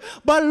to serve.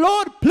 But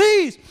Lord,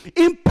 please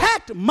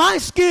impact my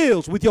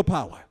skills with your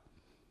power.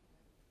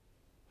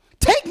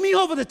 Take me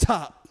over the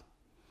top.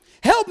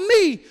 Help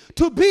me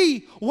to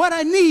be what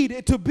I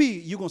need to be.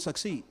 You're going to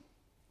succeed.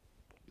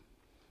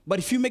 But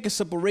if you make a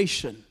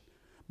separation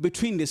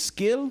between the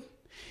skill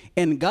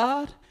and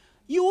God,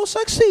 you will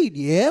succeed,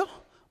 yeah,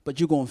 but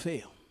you're going to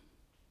fail.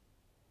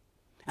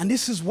 And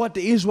this is what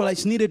the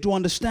Israelites needed to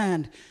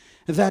understand,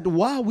 that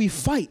while we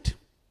fight,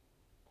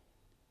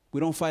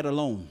 we don't fight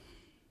alone.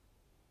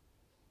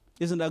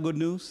 Isn't that good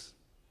news?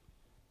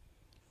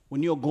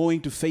 When you're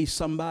going to face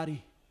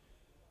somebody,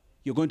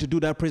 you're going to do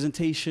that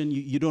presentation,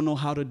 you don't know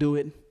how to do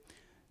it,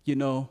 you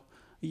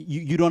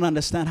don't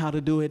understand how to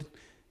do it.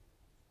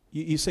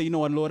 You say, you know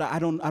what, Lord, I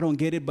don't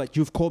get it, but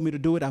you've called me to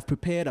do it. I've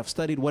prepared, I've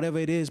studied, whatever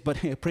it is, but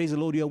hey, praise the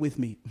Lord, you're with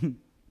me.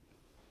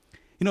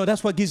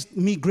 That's what gives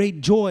me great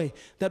joy,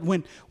 that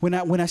when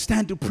I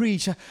stand to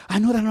preach, I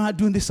know that I'm not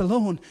doing this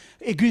alone.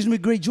 It gives me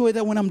great joy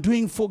that when I'm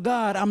doing for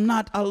God, I'm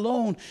not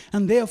alone.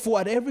 And therefore,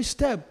 at every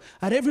step,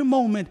 at every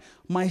moment,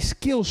 my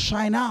skills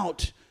shine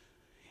out.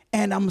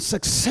 And I'm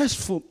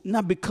successful,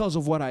 not because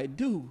of what I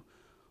do,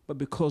 but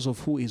because of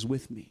who is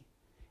with me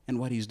and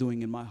what he's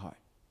doing in my heart.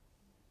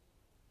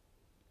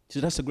 See,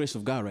 that's the grace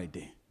of God right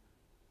there.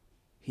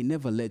 He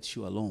never lets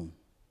you alone.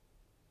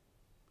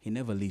 He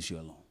never leaves you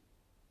alone.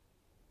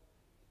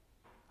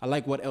 I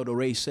like what Elder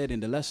Ray said in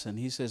the lesson.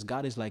 He says,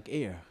 God is like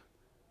air,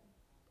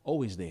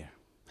 always there.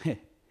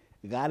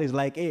 God is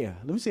like air.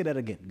 Let me say that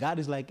again. God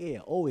is like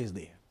air, always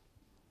there.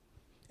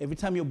 Every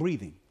time you're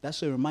breathing,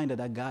 that's a reminder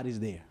that God is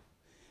there.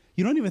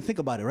 You don't even think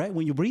about it, right?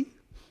 When you breathe,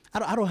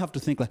 I don't have to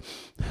think like,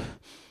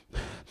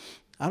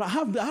 I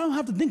don't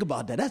have to think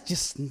about that. That's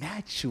just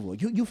natural.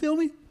 You feel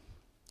me?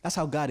 That's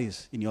how God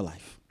is in your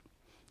life.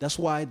 That's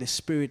why the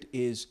Spirit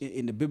is,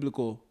 in the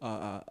biblical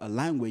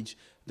language,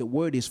 the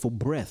word is for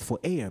breath, for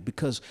air,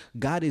 because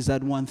God is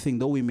that one thing,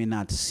 though we may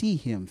not see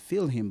him,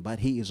 feel him, but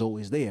he is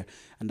always there.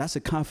 And that's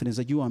the confidence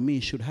that you and me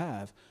should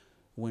have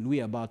when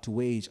we are about to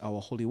wage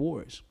our holy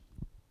wars.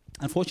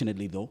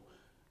 Unfortunately, though,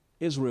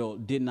 Israel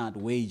did not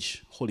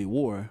wage holy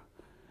war.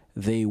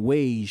 They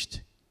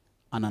waged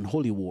an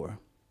unholy war.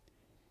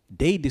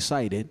 They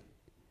decided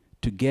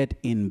to get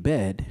in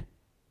bed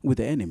with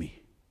the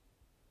enemy.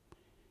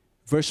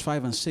 Verse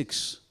 5 and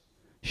 6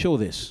 show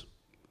this.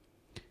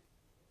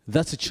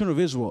 Thus the children of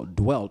Israel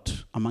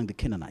dwelt among the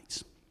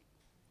Canaanites,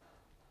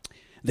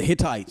 the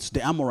Hittites,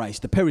 the Amorites,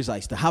 the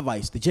Perizzites, the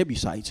Hivites, the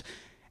Jebusites.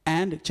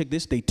 And, check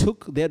this, they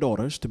took their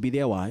daughters to be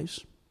their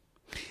wives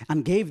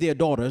and gave their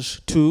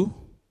daughters to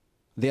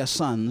their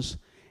sons,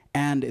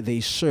 and they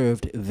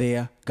served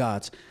their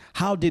gods.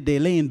 How did they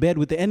lay in bed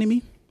with the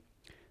enemy?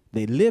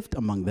 They lived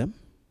among them,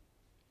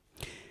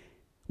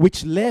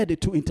 which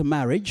led to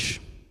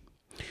intermarriage,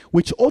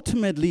 which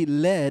ultimately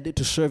led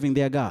to serving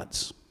their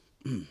gods.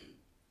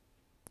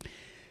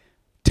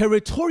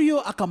 Territorial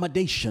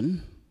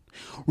accommodation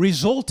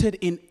resulted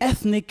in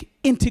ethnic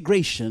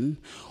integration,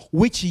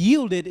 which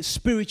yielded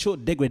spiritual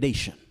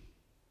degradation.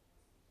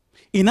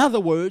 In other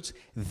words,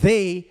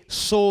 they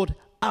sold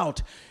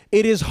out.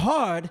 It is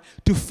hard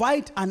to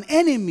fight an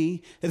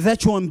enemy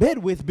that you're in bed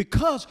with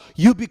because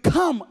you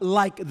become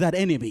like that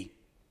enemy.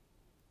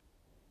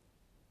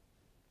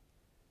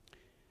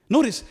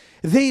 Notice,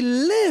 they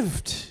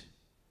lived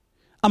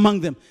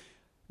among them.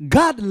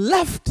 God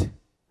left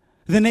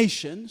the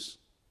nations.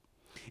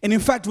 And in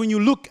fact, when you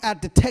look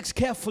at the text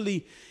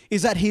carefully,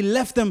 is that he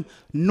left them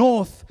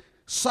north,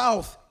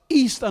 south,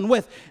 east, and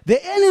west.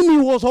 The enemy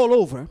was all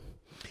over.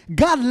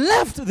 God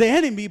left the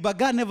enemy, but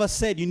God never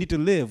said you need to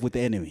live with the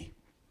enemy.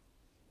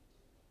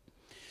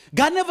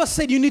 God never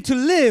said you need to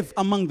live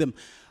among them.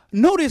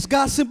 Notice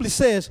God simply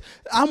says,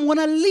 I'm going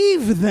to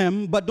leave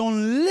them, but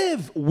don't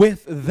live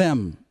with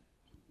them.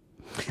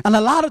 And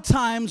a lot of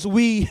times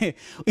we,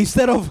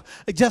 instead of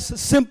just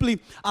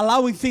simply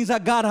allowing things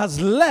that God has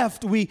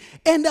left, we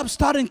end up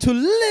starting to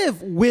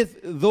live with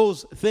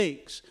those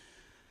things.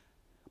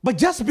 But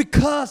just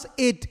because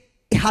it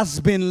has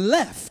been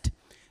left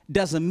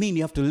doesn't mean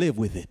you have to live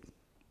with it.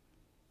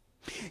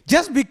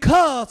 Just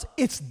because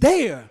it's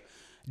there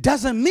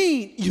doesn't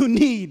mean you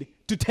need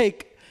to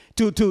take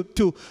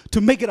to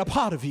make it a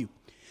part of you.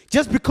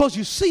 Just because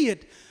you see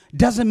it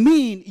doesn't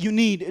mean you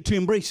need to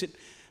embrace it.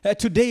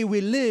 Today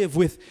we live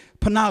with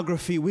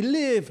pornography, we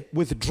live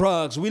with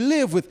drugs, we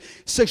live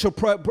with sexual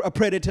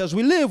predators,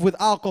 we live with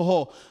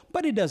alcohol.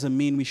 But it doesn't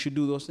mean we should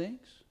do those things.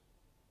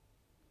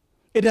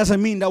 It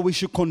doesn't mean that we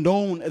should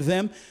condone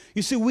them.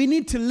 You see, we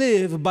need to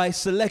live by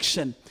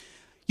selection.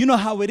 You know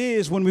how it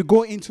is when we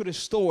go into the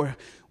store,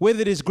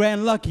 whether it is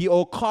Grand Lucky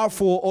or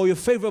Carrefour or your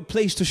favorite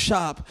place to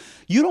shop,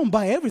 you don't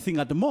buy everything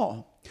at the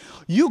mall.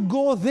 You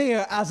go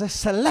there as a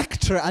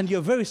selector, and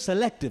you're very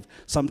selective.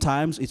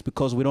 Sometimes it's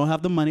because we don't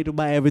have the money to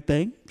buy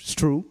everything. It's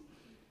true.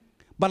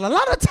 But a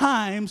lot of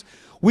times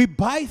we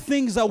buy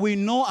things that we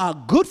know are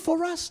good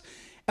for us,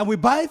 and we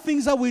buy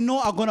things that we know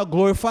are going to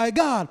glorify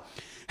God.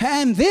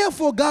 And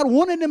therefore, God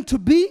wanted them to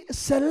be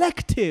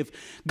selective.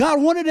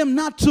 God wanted them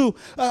not to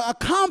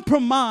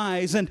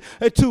compromise and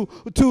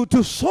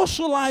to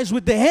socialize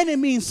with the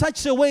enemy in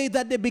such a way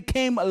that they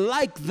became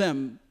like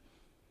them.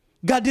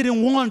 God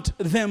didn't want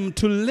them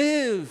to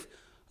live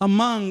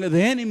among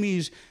the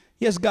enemies.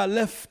 Yes, God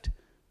left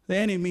the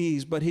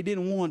enemies, but he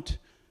didn't want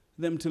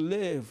them to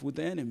live with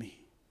the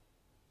enemy.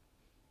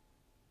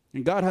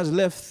 And God has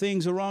left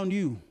things around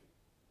you.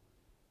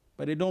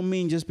 But it don't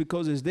mean just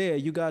because it's there,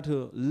 you got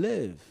to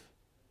live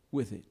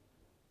with it.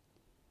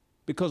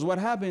 Because what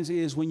happens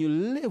is when you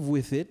live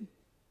with it,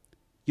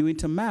 you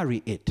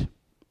intermarry it.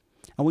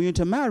 And when you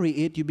intermarry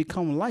it, you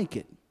become like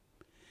it.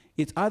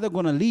 It's either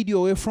going to lead you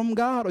away from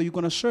God or you're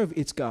going to serve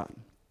its God.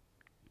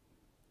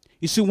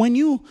 You see, when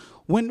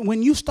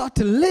you start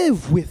to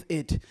live with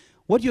it,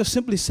 what you're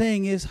simply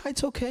saying is,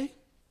 it's okay.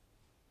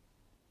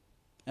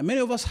 And many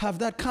of us have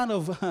that kind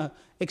of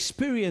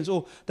experience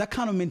or that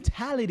kind of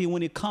mentality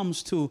when it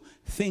comes to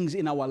things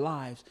in our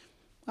lives.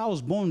 I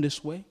was born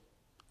this way.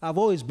 I've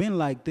always been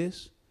like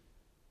this.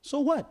 So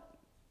what?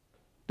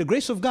 The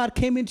grace of God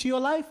came into your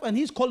life, and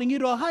he's calling you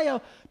to a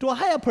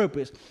higher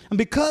purpose. And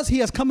because he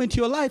has come into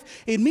your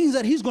life, it means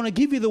that he's going to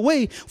give you the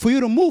way for you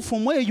to move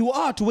from where you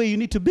are to where you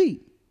need to be.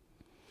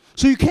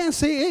 So you can't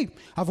say, hey,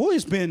 I've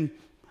always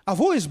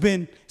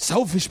been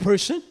selfish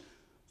person.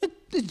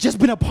 It's just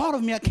been a part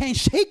of me. I can't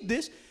shake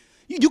this.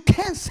 You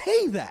can't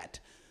say that.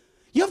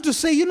 You have to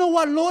say, you know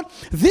what, Lord,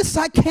 this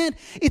I can't.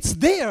 It's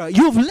there.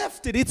 You've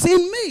left it. It's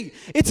in me.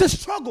 It's a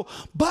struggle.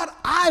 But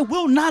I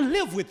will not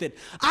live with it.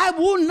 I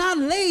will not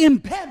lay in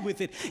bed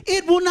with it.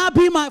 It will not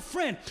be my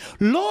friend.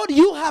 Lord,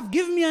 you have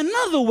given me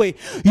another way.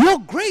 Your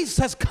grace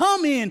has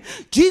come in.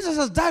 Jesus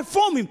has died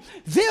for me.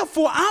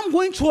 Therefore, I'm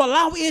going to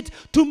allow it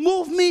to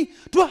move me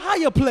to a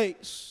higher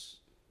place.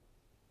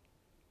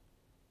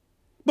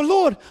 But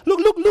Lord,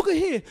 look at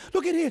here.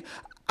 Look at here.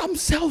 I'm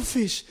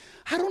selfish.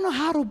 I don't know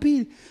how to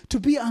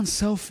be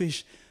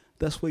unselfish.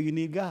 That's where you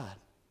need God.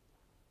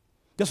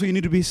 That's where you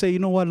need to be. Say, you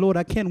know what, Lord,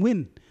 I can't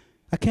win.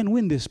 I can't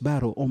win this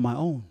battle on my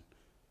own.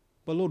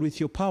 But Lord, with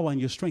your power and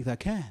your strength, I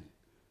can.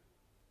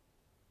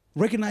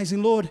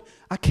 Recognizing, Lord,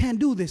 I can't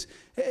do this.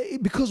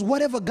 Because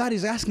whatever God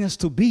is asking us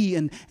to be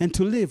and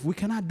to live, we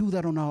cannot do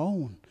that on our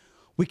own.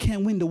 We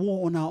can't win the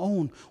war on our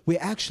own.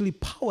 We're actually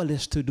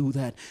powerless to do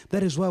that.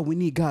 That is why we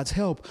need God's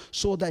help,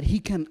 so that he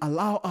can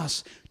allow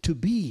us to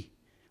be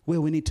where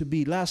we need to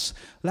be. Last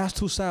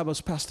two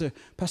Sabbaths,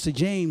 Pastor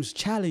James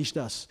challenged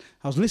us.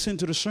 I was listening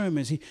to the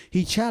sermons.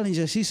 He challenged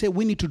us. He said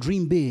we need to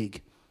dream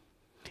big.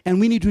 And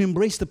we need to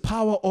embrace the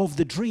power of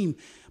the dream.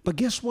 But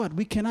guess what?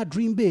 We cannot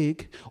dream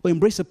big or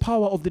embrace the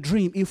power of the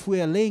dream if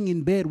we are laying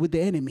in bed with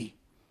the enemy.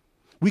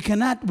 We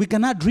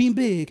cannot dream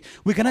big.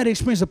 We cannot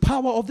experience the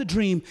power of the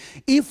dream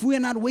if we're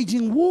not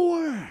waging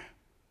war.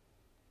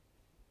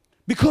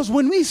 Because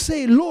when we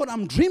say, Lord,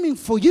 I'm dreaming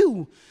for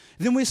you,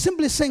 then we're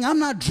simply saying, I'm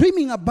not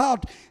dreaming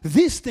about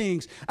these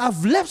things.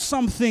 I've left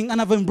something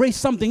and I've embraced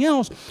something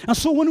else. And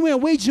so when we're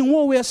waging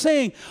war, we're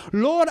saying,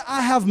 Lord, I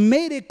have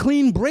made a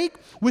clean break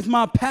with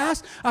my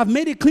past. I've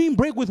made a clean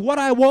break with what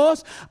I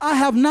was. I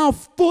have now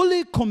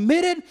fully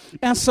committed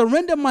and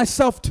surrendered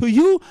myself to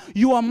you.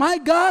 You are my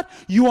God.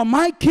 You are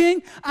my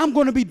King. I'm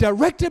going to be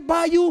directed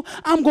by you.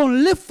 I'm going to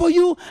live for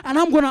you, and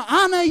I'm going to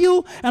honor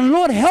you. And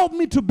Lord, help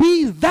me to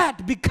be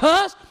that,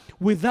 because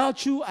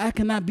without you, I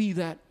cannot be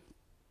that.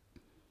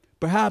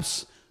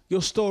 Perhaps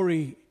your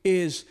story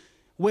is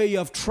where you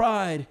have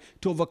tried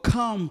to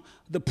overcome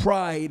the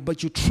pride,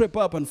 but you trip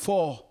up and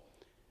fall.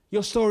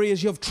 Your story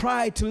is you have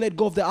tried to let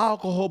go of the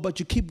alcohol, but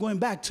you keep going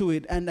back to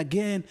it and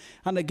again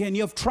and again.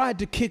 You have tried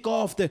to kick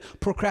off the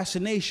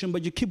procrastination,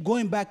 but you keep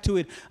going back to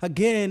it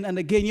again and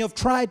again. You have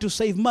tried to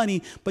save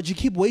money, but you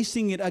keep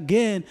wasting it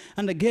again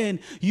and again.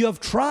 You have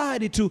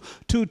tried to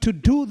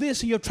do this,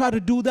 and you have tried to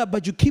do that,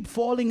 but you keep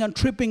falling and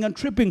tripping and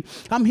tripping.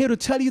 I'm here to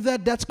tell you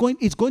that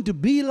it's going to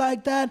be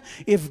like that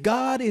if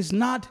God is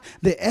not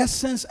the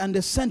essence and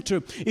the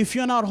center. If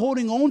you're not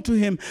holding on to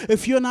him,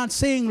 if you're not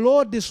saying,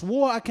 Lord, this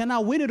war, I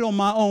cannot win it on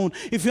my own. alone.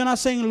 If you're not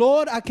saying,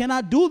 Lord, I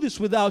cannot do this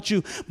without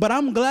you. But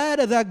I'm glad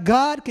that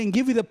God can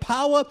give you the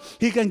power.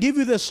 He can give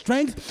you the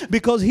strength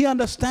because he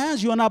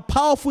understands you are not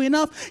powerful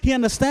enough. He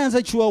understands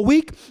that you are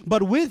weak.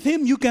 But with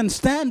him, you can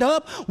stand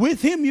up.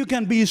 With him, you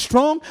can be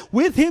strong.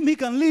 With him, he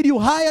can lead you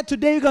higher.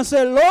 Today, you can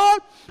say,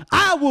 Lord,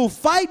 I will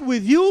fight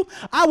with you.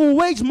 I will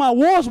wage my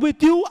wars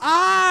with you.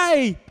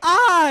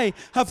 I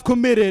have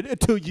committed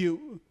to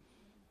you.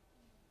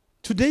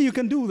 Today, you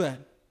can do that.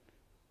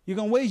 You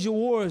can wage your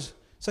wars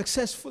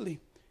successfully,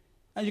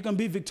 and you can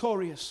be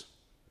victorious.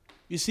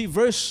 You see,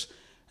 verse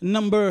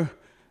number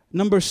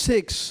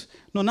 6.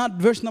 No, not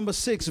verse number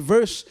 6.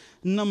 Verse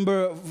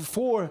number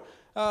 4.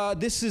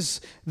 This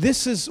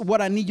is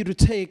what I need you to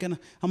take, and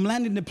I'm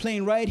landing the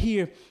plane right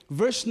here.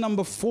 Verse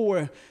number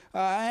 4.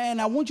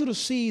 And I want you to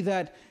see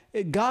that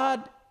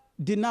God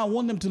did not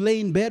want them to lay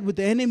in bed with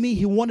the enemy.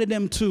 He wanted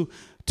them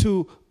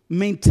to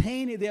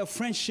maintain their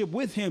friendship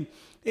with him.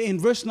 In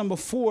verse number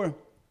 4,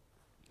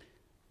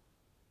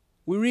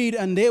 we read,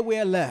 and they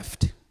were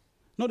left.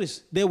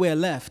 Notice, they were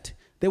left.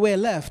 They were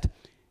left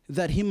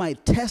that he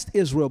might test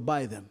Israel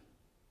by them,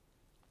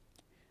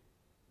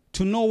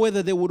 to know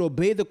whether they would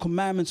obey the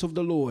commandments of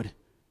the Lord,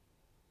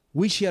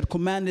 which he had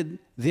commanded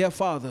their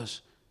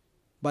fathers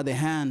by the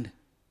hand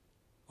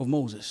of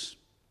Moses.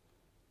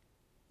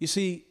 You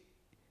see,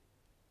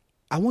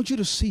 I want you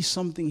to see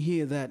something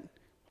here that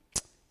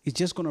is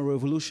just going to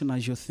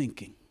revolutionize your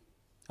thinking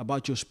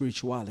about your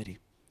spirituality.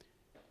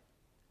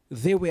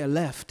 They were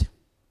left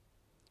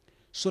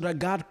so that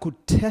God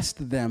could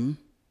test them,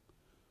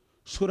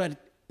 so that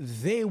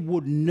they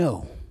would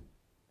know,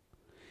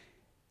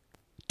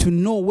 to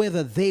know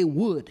whether they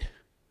would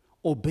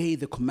obey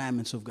the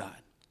commandments of God.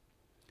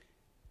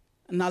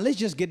 Now let's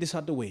just get this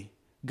out of the way.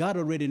 God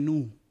already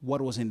knew what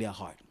was in their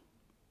heart.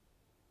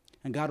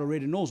 And God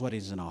already knows what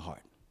is in our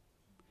heart.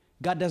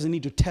 God doesn't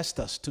need to test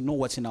us to know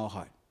what's in our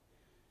heart.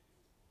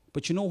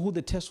 But you know who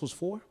the test was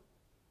for?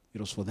 It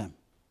was for them.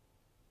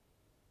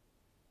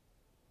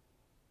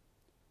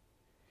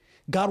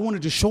 God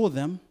wanted to show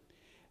them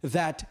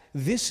that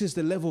this is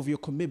the level of your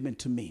commitment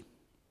to me.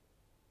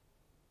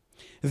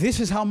 This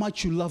is how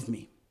much you love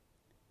me.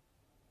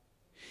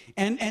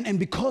 And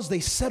because they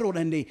settled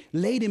and they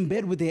laid in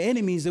bed with their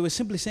enemies, they were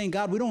simply saying,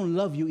 God, we don't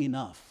love you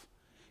enough.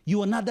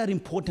 You are not that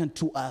important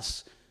to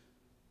us.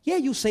 Yeah,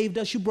 you saved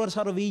us. You brought us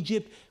out of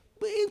Egypt.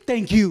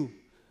 Thank you.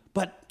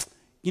 But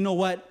you know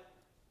what?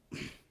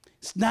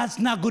 It's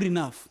not good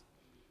enough.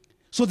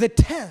 So the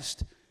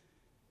test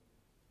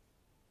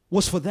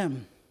was for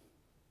them.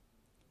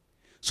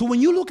 So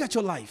when you look at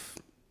your life,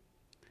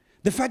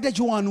 the fact that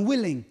you are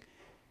unwilling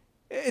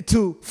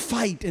to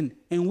fight and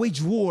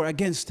wage war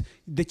against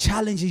the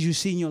challenges you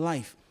see in your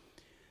life,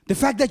 the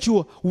fact that you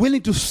are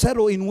willing to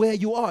settle in where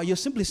you are, you're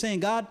simply saying,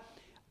 God,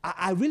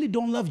 I really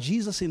don't love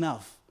Jesus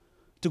enough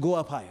to go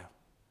up higher.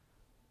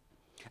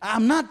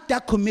 I'm not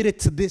that committed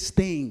to this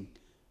thing,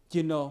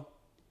 you know.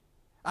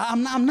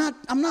 I'm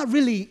not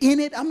really in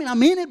it. I mean,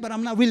 I'm in it, but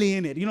I'm not really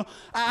in it. You know,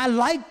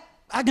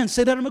 I can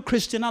say that I'm a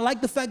Christian. I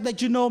like the fact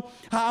that, you know,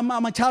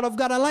 I'm a child of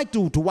God. I like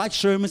to watch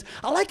sermons.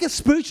 I like a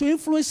spiritual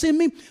influence in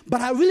me,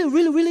 but I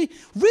really,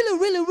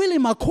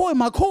 my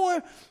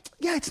core,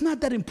 yeah, it's not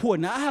that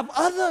important. I have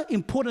other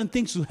important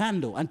things to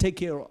handle and take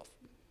care of.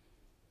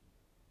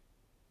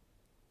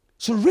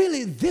 So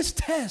really, this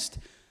test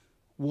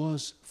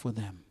was for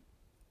them.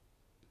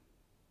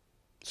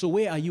 So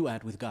where are you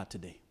at with God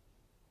today?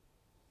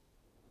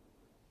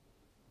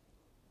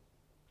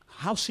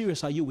 How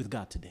serious are you with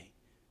God today?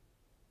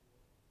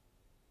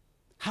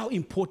 How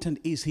important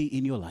is he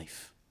in your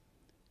life?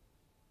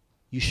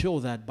 You show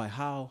that by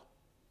how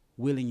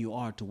willing you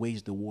are to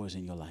wage the wars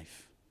in your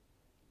life.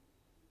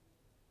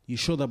 You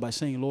show that by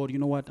saying, Lord, you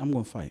know what? I'm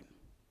going to fight.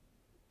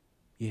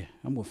 Yeah,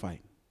 I'm going to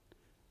fight.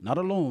 Not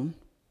alone,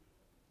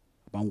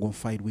 but I'm going to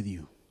fight with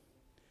you.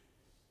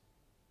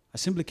 I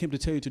simply came to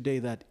tell you today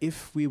that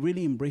if we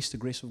really embrace the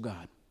grace of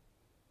God,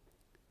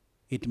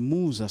 it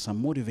moves us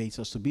and motivates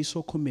us to be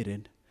so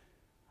committed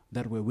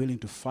that we're willing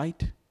to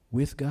fight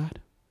with God,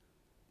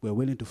 we're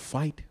willing to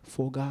fight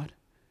for God,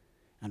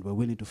 and we're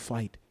willing to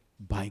fight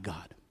by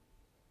God.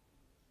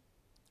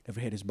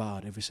 Every head is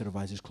bowed, every set of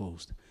eyes is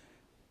closed.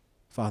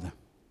 Father,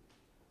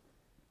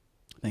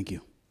 thank you.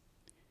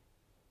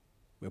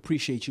 We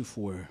appreciate you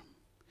for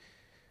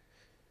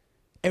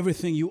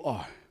everything you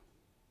are.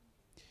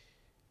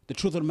 The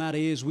truth of the matter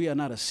is we are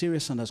not as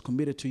serious and as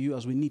committed to you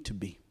as we need to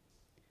be.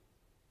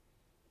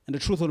 And the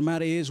truth of the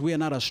matter is we are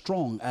not as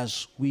strong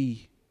as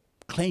we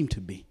claim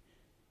to be,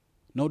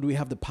 nor do we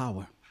have the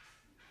power.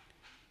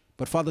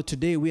 But Father,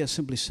 today we are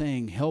simply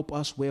saying, help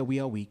us where we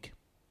are weak.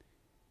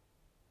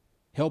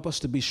 Help us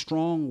to be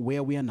strong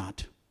where we are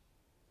not.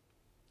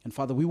 And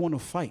Father, we want to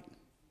fight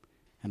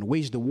and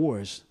wage the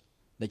wars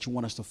that you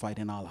want us to fight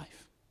in our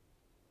life.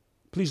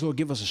 Please, Lord,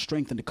 give us the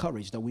strength and the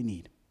courage that we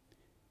need.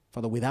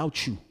 Father,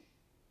 without you,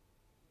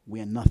 we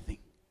are nothing.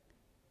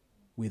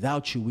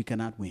 Without you, we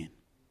cannot win.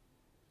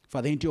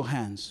 Father, into your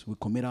hands we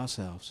commit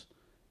ourselves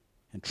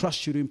and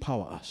trust you to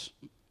empower us.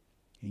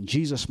 In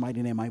Jesus'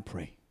 mighty name I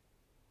pray.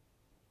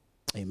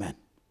 Amen.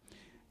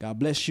 God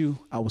bless you.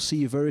 I will see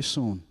you very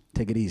soon.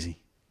 Take it easy.